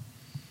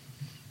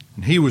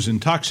 And he was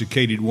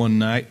intoxicated one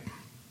night,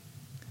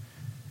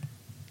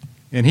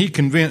 and he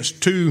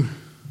convinced two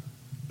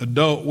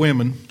adult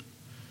women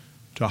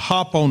to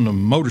hop on the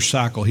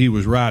motorcycle he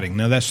was riding.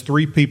 Now, that's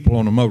 3 people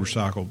on a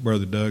motorcycle,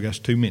 Brother Doug. That's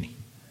too many.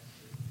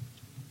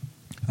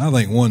 I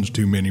think 1's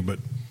too many, but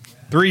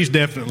 3's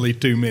definitely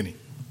too many.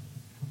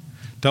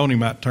 Tony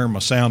might turn my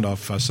sound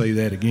off if I say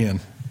that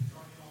again.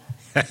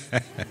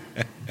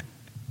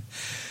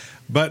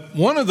 But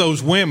one of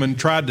those women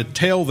tried to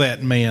tell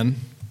that man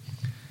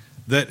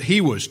that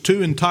he was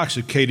too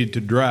intoxicated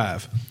to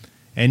drive.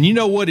 And you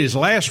know what his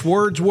last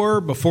words were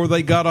before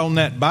they got on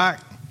that bike?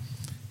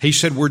 He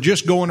said, "We're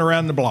just going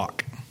around the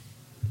block."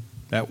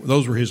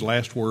 Those were his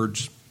last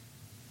words.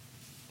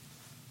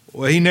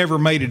 Well, he never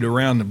made it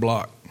around the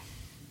block.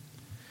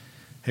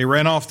 He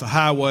ran off the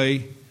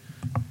highway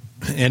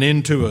and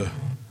into a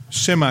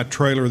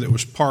semi-trailer that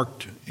was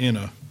parked in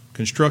a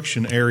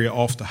construction area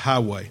off the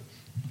highway.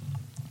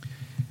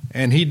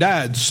 And he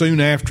died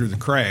soon after the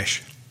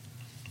crash.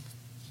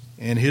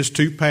 And his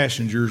 2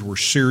 passengers were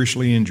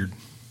seriously injured.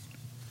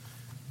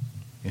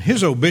 And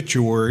his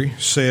obituary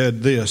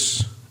said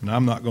this, and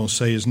I'm not going to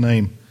say his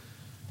name.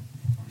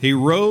 He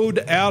rode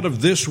out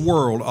of this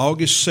world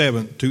August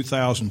 7th,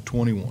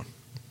 2021.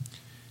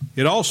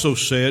 It also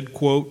said,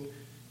 quote,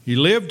 "He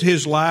lived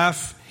his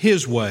life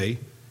his way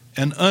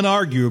and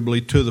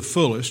unarguably to the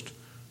fullest.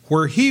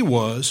 Where he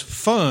was,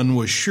 fun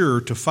was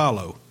sure to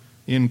follow,"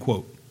 end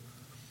quote.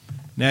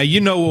 Now,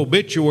 you know,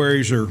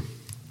 obituaries are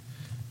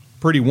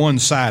pretty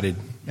one-sided.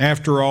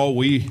 After all,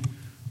 we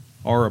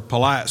are a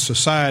polite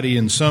society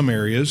in some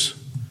areas,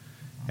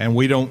 and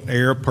we don't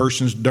air a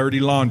person's dirty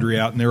laundry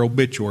out in their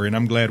obituary, and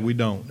I'm glad we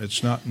don't.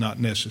 It's not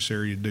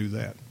necessary to do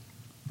that.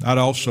 I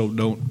also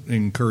don't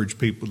encourage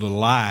people to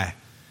lie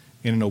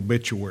in an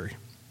obituary.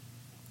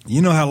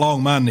 You know how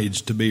long mine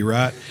needs to be,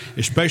 right?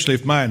 Especially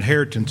if my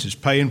inheritance is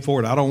paying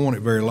for it. I don't want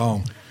it very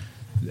long.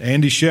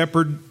 Andy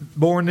Sheppard,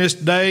 born this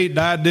day,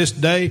 died this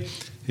day.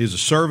 He's a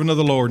servant of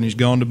the Lord, and he's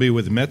gone to be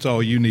with him. That's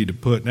all you need to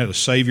put, and that'll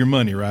save your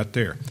money right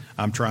there.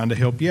 I'm trying to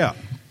help you out.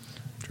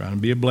 I'm trying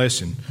to be a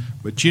blessing.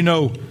 But you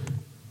know,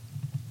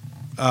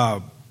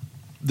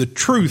 the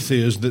truth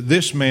is that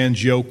this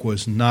man's yoke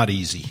was not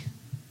easy.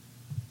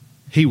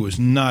 He was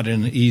not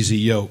in an easy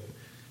yoke.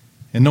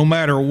 And no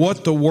matter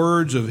what the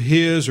words of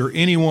his or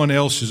anyone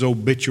else's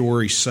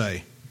obituary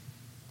say,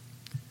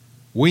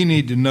 we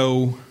need to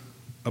know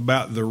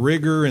about the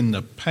rigor and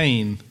the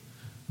pain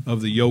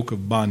of the yoke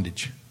of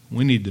bondage.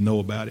 We need to know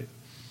about it.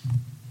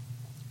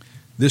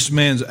 This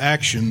man's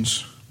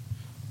actions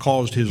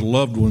caused his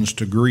loved ones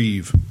to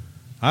grieve.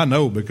 I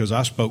know because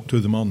I spoke to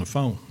them on the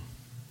phone.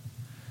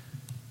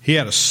 He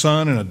had a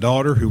son and a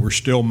daughter who were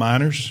still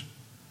minors,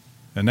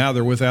 and now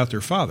they're without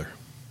their father.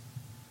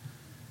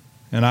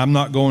 And I'm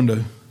not going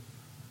to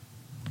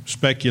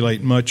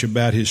speculate much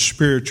about his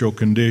spiritual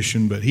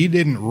condition, but he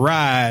didn't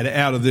ride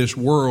out of this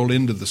world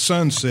into the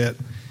sunset.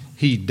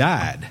 He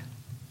died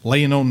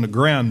laying on the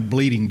ground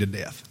bleeding to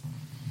death.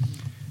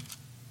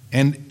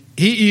 And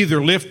he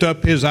either lifted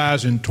up his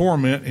eyes in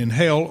torment in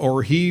hell,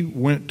 or he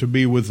went to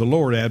be with the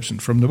Lord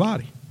absent from the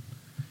body.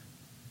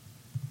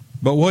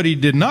 But what he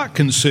did not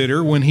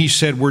consider when he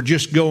said we're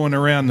just going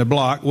around the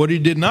block, what he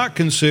did not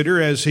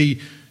consider as he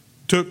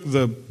took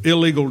the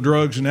illegal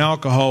drugs and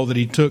alcohol that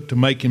he took to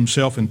make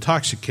himself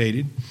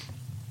intoxicated,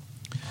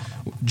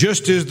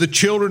 just as the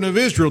children of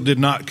Israel did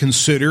not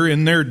consider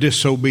in their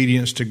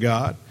disobedience to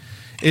God,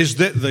 is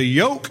that the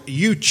yoke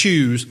you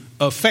choose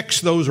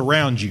affects those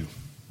around you.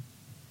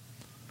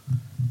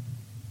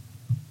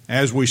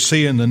 As we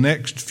see in the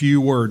next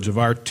few words of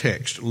our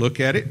text. Look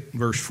at it,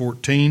 verse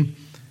 14.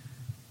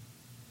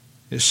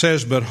 It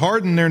says, "But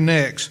harden their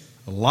necks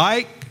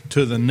like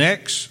to the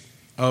necks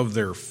of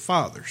their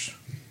fathers."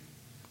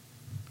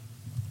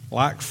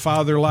 Like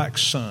father, like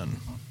son.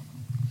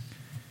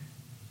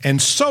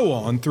 And so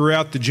on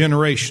throughout the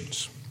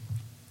generations.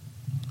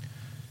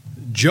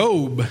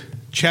 Job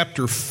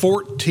chapter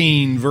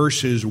 14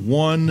 verses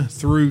 1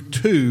 through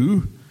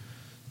 2,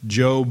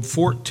 Job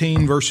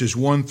 14 verses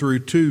 1 through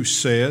 2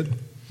 said,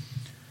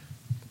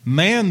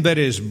 "Man that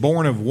is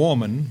born of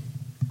woman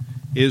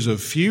is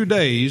of few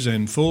days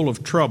and full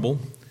of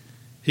trouble.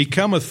 He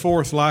cometh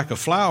forth like a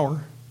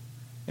flower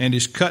and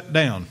is cut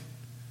down.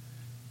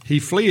 He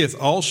fleeth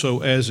also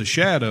as a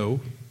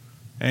shadow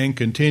and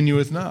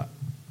continueth not.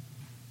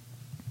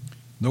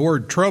 The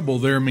word trouble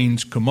there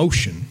means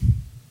commotion.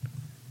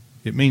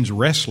 It means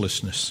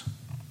restlessness.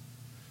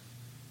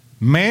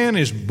 Man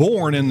is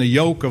born in the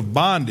yoke of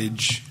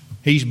bondage.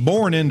 He's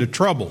born into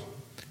trouble.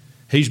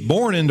 He's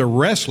born into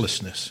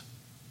restlessness.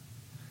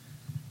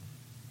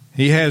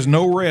 He has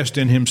no rest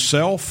in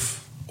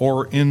himself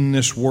or in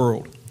this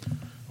world.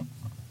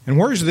 And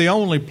where's the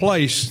only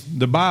place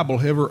the Bible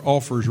ever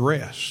offers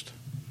rest?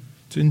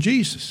 It's in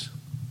Jesus.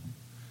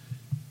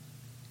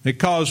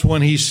 Because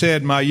when he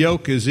said, my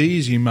yoke is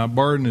easy, my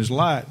burden is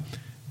light,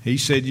 he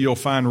said you'll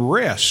find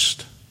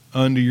rest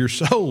under your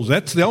souls.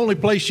 That's the only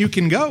place you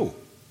can go.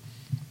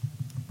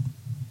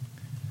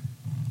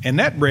 And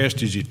that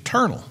rest is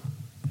eternal.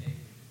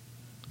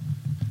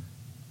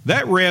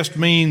 That rest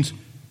means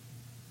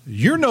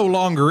you're no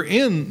longer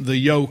in the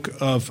yoke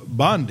of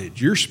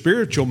bondage. Your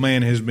spiritual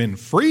man has been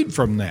freed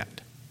from that.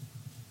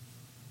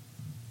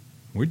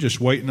 We're just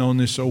waiting on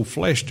this old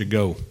flesh to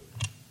go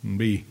and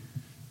be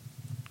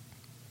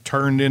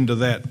turned into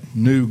that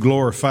new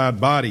glorified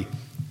body.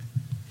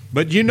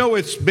 But you know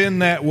it's been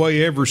that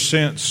way ever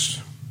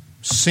since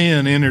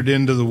sin entered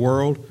into the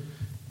world.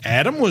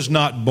 Adam was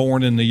not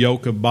born in the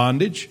yoke of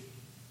bondage.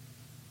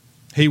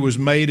 He was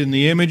made in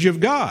the image of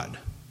God.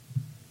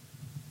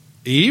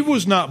 Eve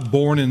was not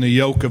born in the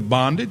yoke of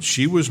bondage.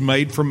 She was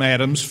made from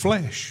Adam's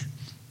flesh.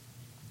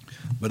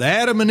 But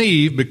Adam and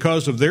Eve,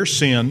 because of their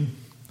sin,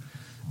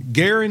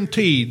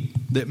 guaranteed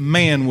that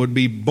man would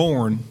be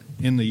born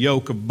in the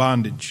yoke of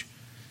bondage.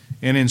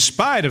 And in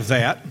spite of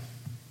that,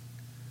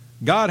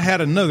 God had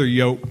another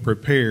yoke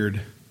prepared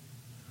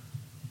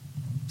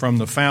from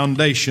the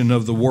foundation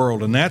of the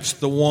world. And that's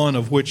the one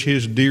of which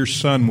his dear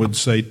son would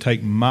say,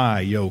 take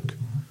my yoke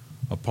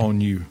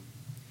upon you.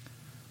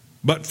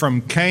 But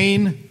from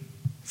Cain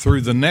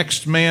through the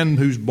next man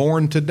who's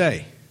born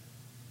today,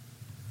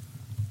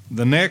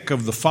 the neck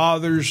of the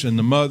fathers and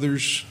the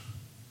mothers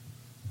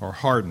are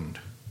hardened,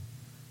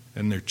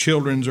 and their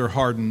children's are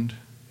hardened,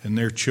 and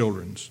their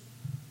children's.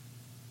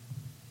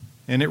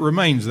 And it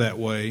remains that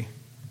way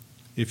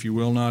if you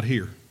will not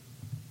hear.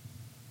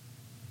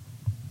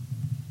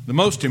 The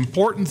most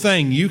important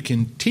thing you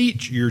can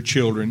teach your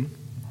children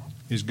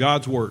is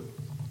God's Word.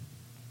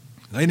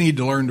 They need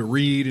to learn to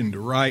read and to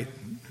write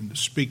and to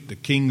speak the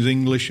King's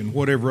English and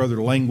whatever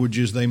other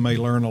languages they may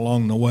learn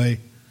along the way.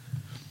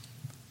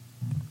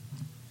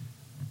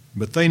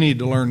 But they need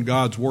to learn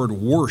God's Word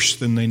worse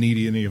than they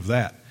need any of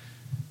that.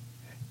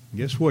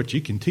 Guess what?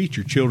 You can teach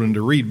your children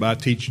to read by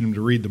teaching them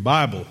to read the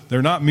Bible.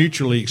 They're not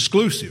mutually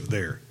exclusive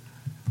there.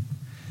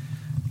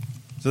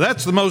 So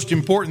that's the most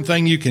important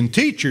thing you can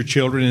teach your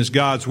children is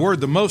God's Word.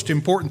 The most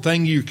important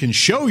thing you can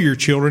show your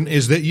children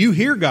is that you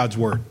hear God's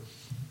Word.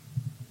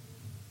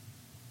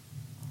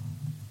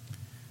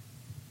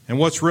 And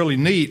what's really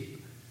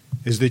neat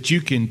is that you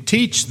can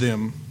teach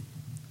them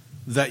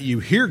that you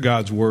hear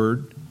God's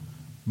Word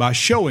by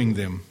showing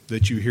them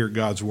that you hear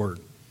God's Word.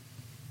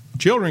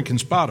 Children can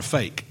spot a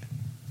fake.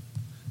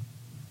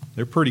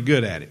 They're pretty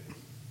good at it.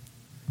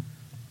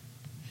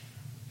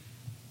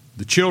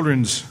 The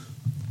children's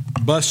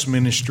bus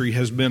ministry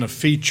has been a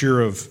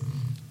feature of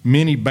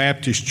many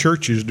Baptist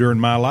churches during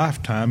my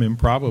lifetime and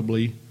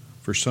probably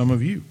for some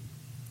of you.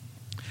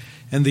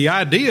 And the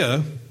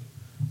idea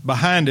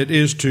behind it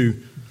is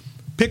to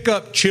pick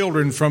up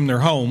children from their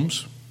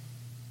homes,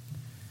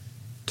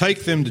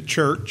 take them to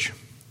church,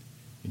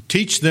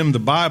 teach them the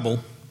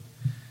Bible,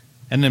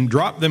 and then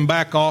drop them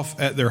back off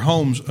at their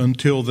homes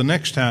until the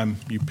next time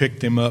you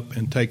pick them up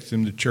and take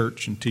them to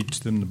church and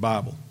teach them the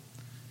Bible.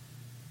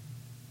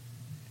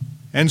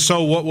 And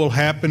so what will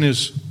happen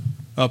is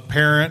a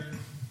parent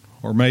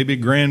or maybe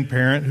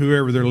grandparent,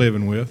 whoever they're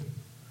living with,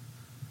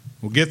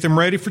 will get them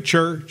ready for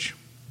church,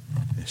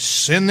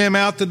 send them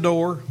out the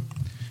door,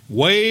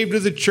 wave to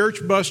the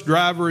church bus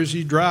driver as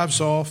he drives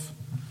off,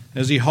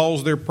 as he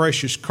hauls their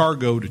precious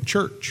cargo to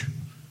church.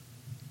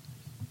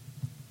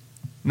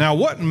 Now,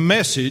 what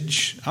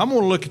message, I'm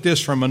going to look at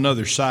this from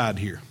another side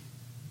here.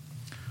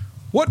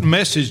 What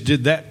message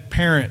did that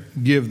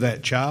parent give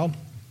that child?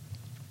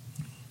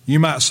 You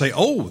might say,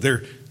 oh,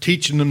 they're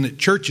teaching them that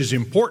church is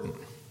important.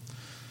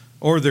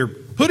 Or they're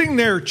putting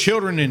their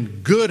children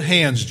in good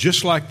hands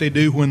just like they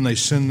do when they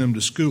send them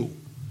to school.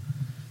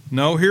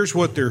 No, here's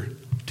what they're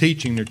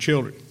teaching their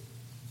children.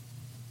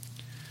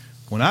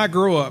 When I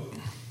grow up,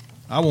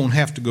 I won't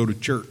have to go to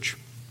church.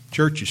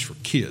 Church is for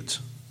kids.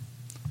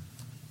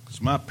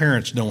 Because my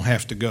parents don't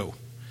have to go.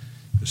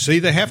 See,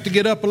 they have to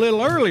get up a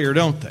little earlier,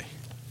 don't they?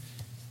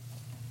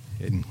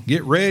 And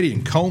get ready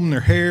and comb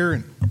their hair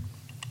and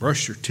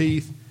brush their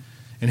teeth.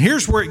 And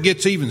here's where it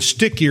gets even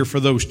stickier for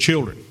those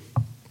children.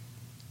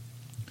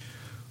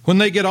 When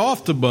they get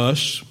off the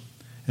bus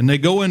and they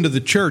go into the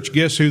church,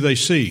 guess who they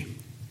see?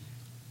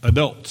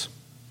 Adults.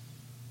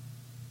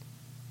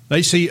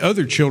 They see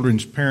other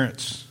children's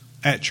parents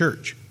at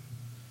church.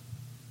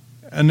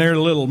 And their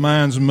little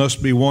minds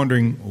must be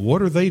wondering,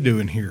 what are they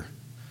doing here?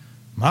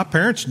 My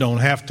parents don't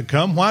have to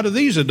come. Why do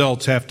these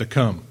adults have to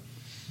come?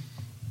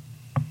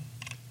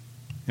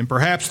 And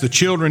perhaps the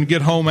children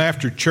get home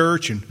after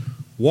church and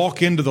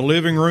walk into the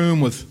living room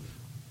with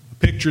a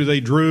picture they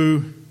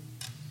drew,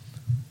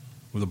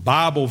 with a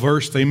Bible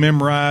verse they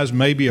memorized,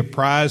 maybe a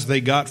prize they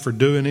got for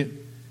doing it.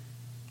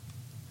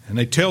 And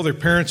they tell their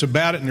parents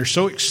about it, and they're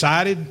so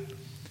excited.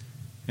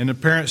 And the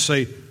parents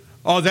say,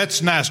 "Oh,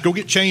 that's nice. Go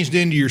get changed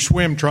into your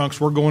swim trunks.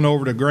 We're going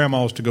over to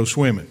Grandma's to go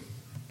swimming."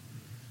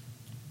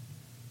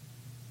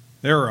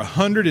 There are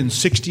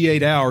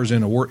 168 hours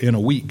in a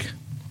week.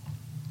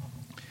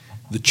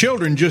 The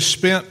children just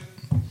spent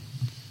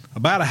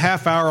about a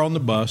half hour on the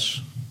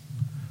bus,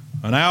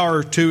 an hour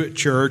or two at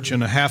church,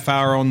 and a half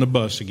hour on the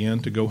bus again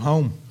to go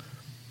home.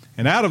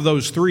 And out of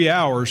those 3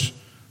 hours,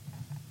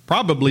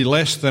 probably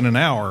less than an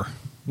hour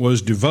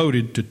was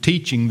devoted to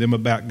teaching them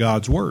about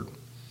God's Word.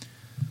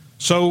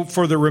 So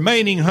for the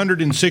remaining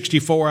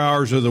 164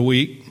 hours of the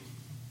week,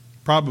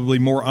 probably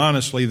more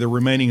honestly, the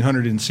remaining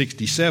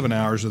 167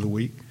 hours of the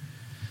week,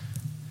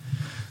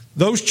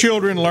 those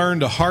children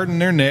learn to harden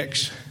their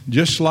necks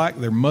just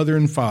like their mother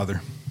and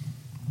father.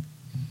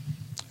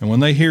 And when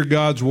they hear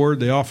God's Word,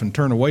 they often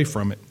turn away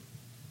from it.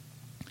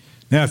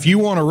 Now, if you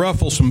want to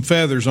ruffle some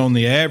feathers on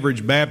the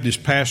average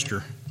Baptist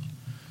pastor,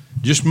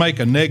 just make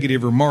a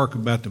negative remark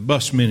about the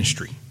bus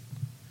ministry.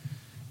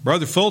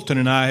 Brother Fulton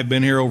and I have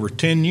been here over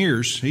 10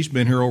 years. He's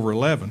been here over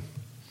 11.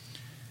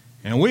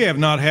 And we have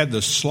not had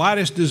the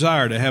slightest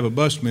desire to have a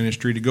bus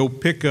ministry to go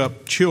pick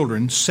up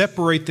children,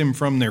 separate them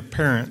from their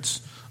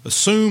parents,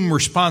 assume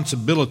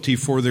responsibility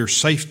for their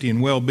safety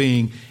and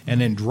well-being,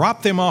 and then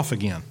drop them off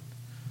again.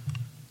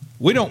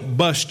 We don't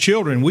bus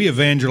children. We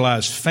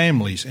evangelize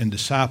families and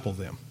disciple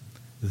them.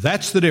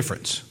 That's the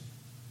difference.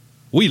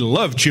 We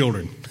love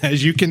children,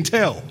 as you can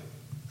tell.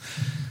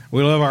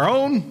 We love our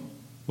own.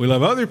 We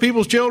love other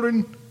people's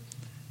children.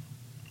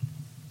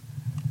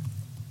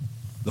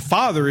 The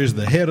father is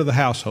the head of the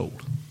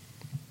household.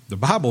 The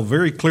Bible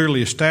very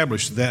clearly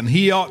establishes that, and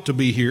he ought to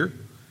be here,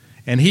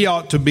 and he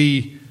ought to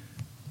be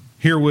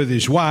here with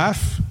his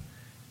wife,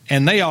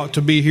 and they ought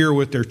to be here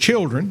with their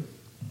children.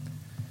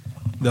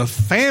 The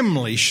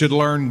family should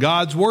learn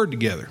God's Word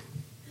together.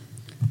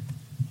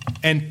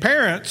 And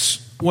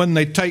parents, when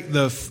they take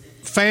the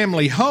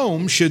family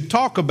home, should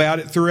talk about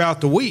it throughout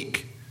the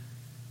week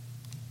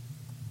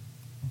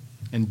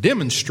and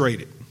demonstrate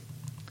it.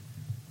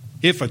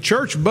 If a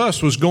church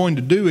bus was going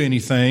to do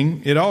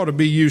anything, it ought to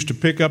be used to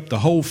pick up the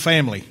whole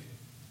family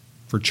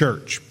for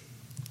church,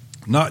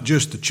 not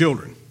just the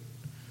children.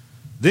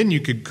 Then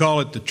you could call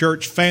it the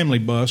church family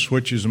bus,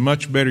 which is a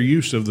much better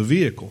use of the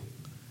vehicle.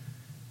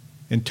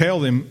 And tell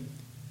them,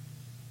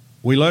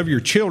 we love your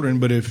children,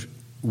 but if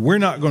we're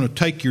not going to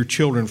take your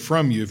children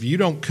from you, if you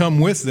don't come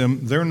with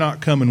them, they're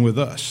not coming with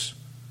us.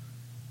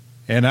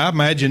 And I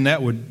imagine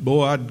that would,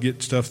 I'd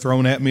get stuff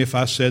thrown at me if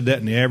I said that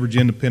in the average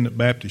independent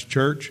Baptist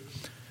church.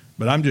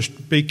 But I'm just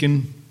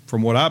speaking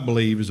from what I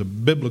believe is a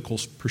biblical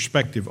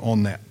perspective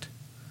on that.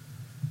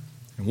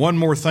 And one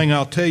more thing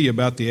I'll tell you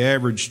about the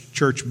average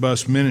church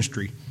bus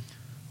ministry.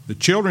 The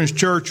children's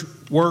church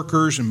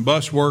workers and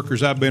bus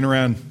workers I've been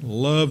around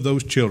love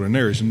those children.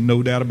 There is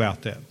no doubt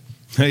about that.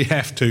 They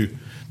have to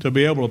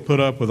be able to put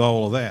up with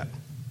all of that.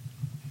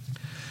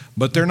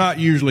 But they're not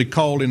usually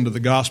called into the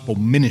gospel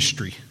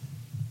ministry.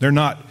 They're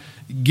not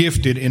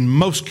gifted in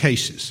most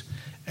cases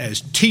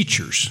as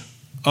teachers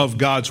of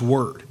God's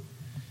Word.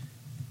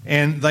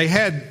 And they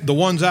had, the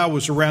ones I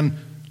was around,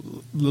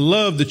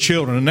 loved the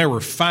children, and they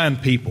were fine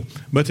people.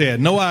 But they had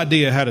no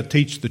idea how to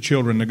teach the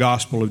children the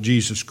gospel of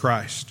Jesus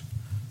Christ.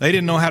 They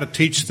didn't know how to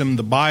teach them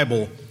the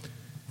Bible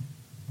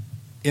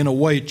in a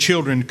way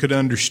children could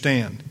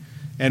understand.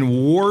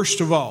 And worst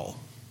of all,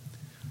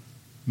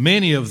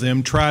 many of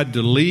them tried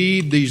to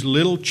lead these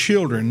little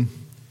children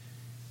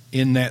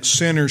in that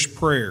sinner's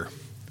prayer,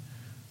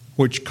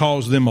 which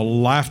caused them a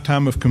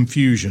lifetime of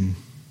confusion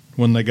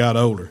when they got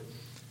older.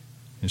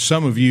 And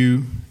some of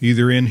you,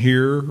 either in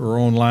here or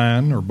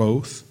online or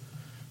both,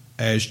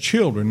 as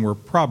children were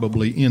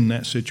probably in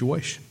that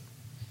situation.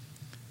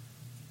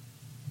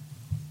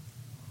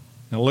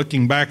 Now,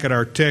 looking back at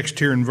our text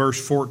here in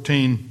verse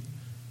 14,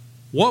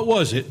 what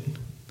was it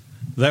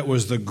that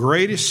was the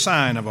greatest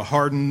sign of a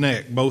hardened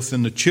neck, both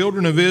in the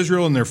children of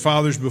Israel and their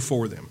fathers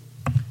before them?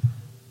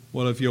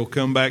 Well, if you'll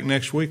come back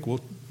next week, we'll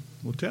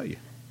tell you.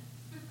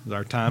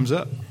 Our time's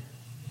up.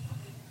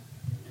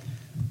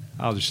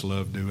 I'll just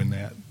love doing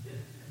that.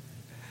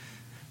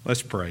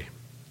 Let's pray.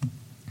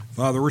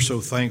 Father, we're so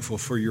thankful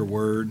for your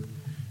word.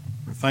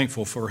 We're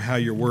thankful for how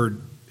your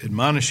word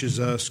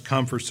admonishes us,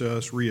 comforts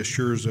us,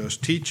 reassures us,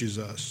 teaches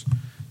us,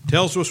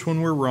 tells us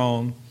when we're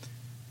wrong,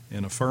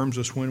 and affirms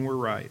us when we're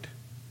right.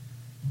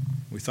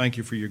 We thank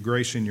you for your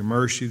grace and your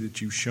mercy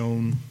that you've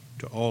shown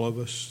to all of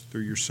us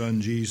through your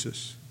Son,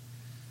 Jesus.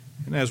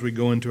 And as we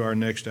go into our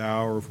next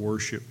hour of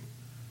worship,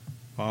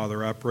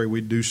 Father, I pray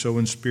we'd do so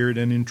in spirit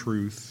and in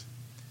truth,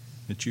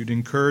 that you'd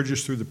encourage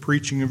us through the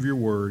preaching of your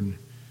word,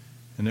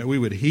 and that we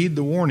would heed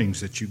the warnings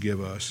that you give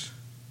us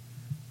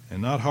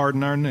and not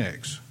harden our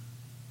necks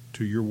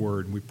to your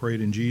word. We pray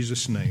it in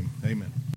Jesus' name. Amen.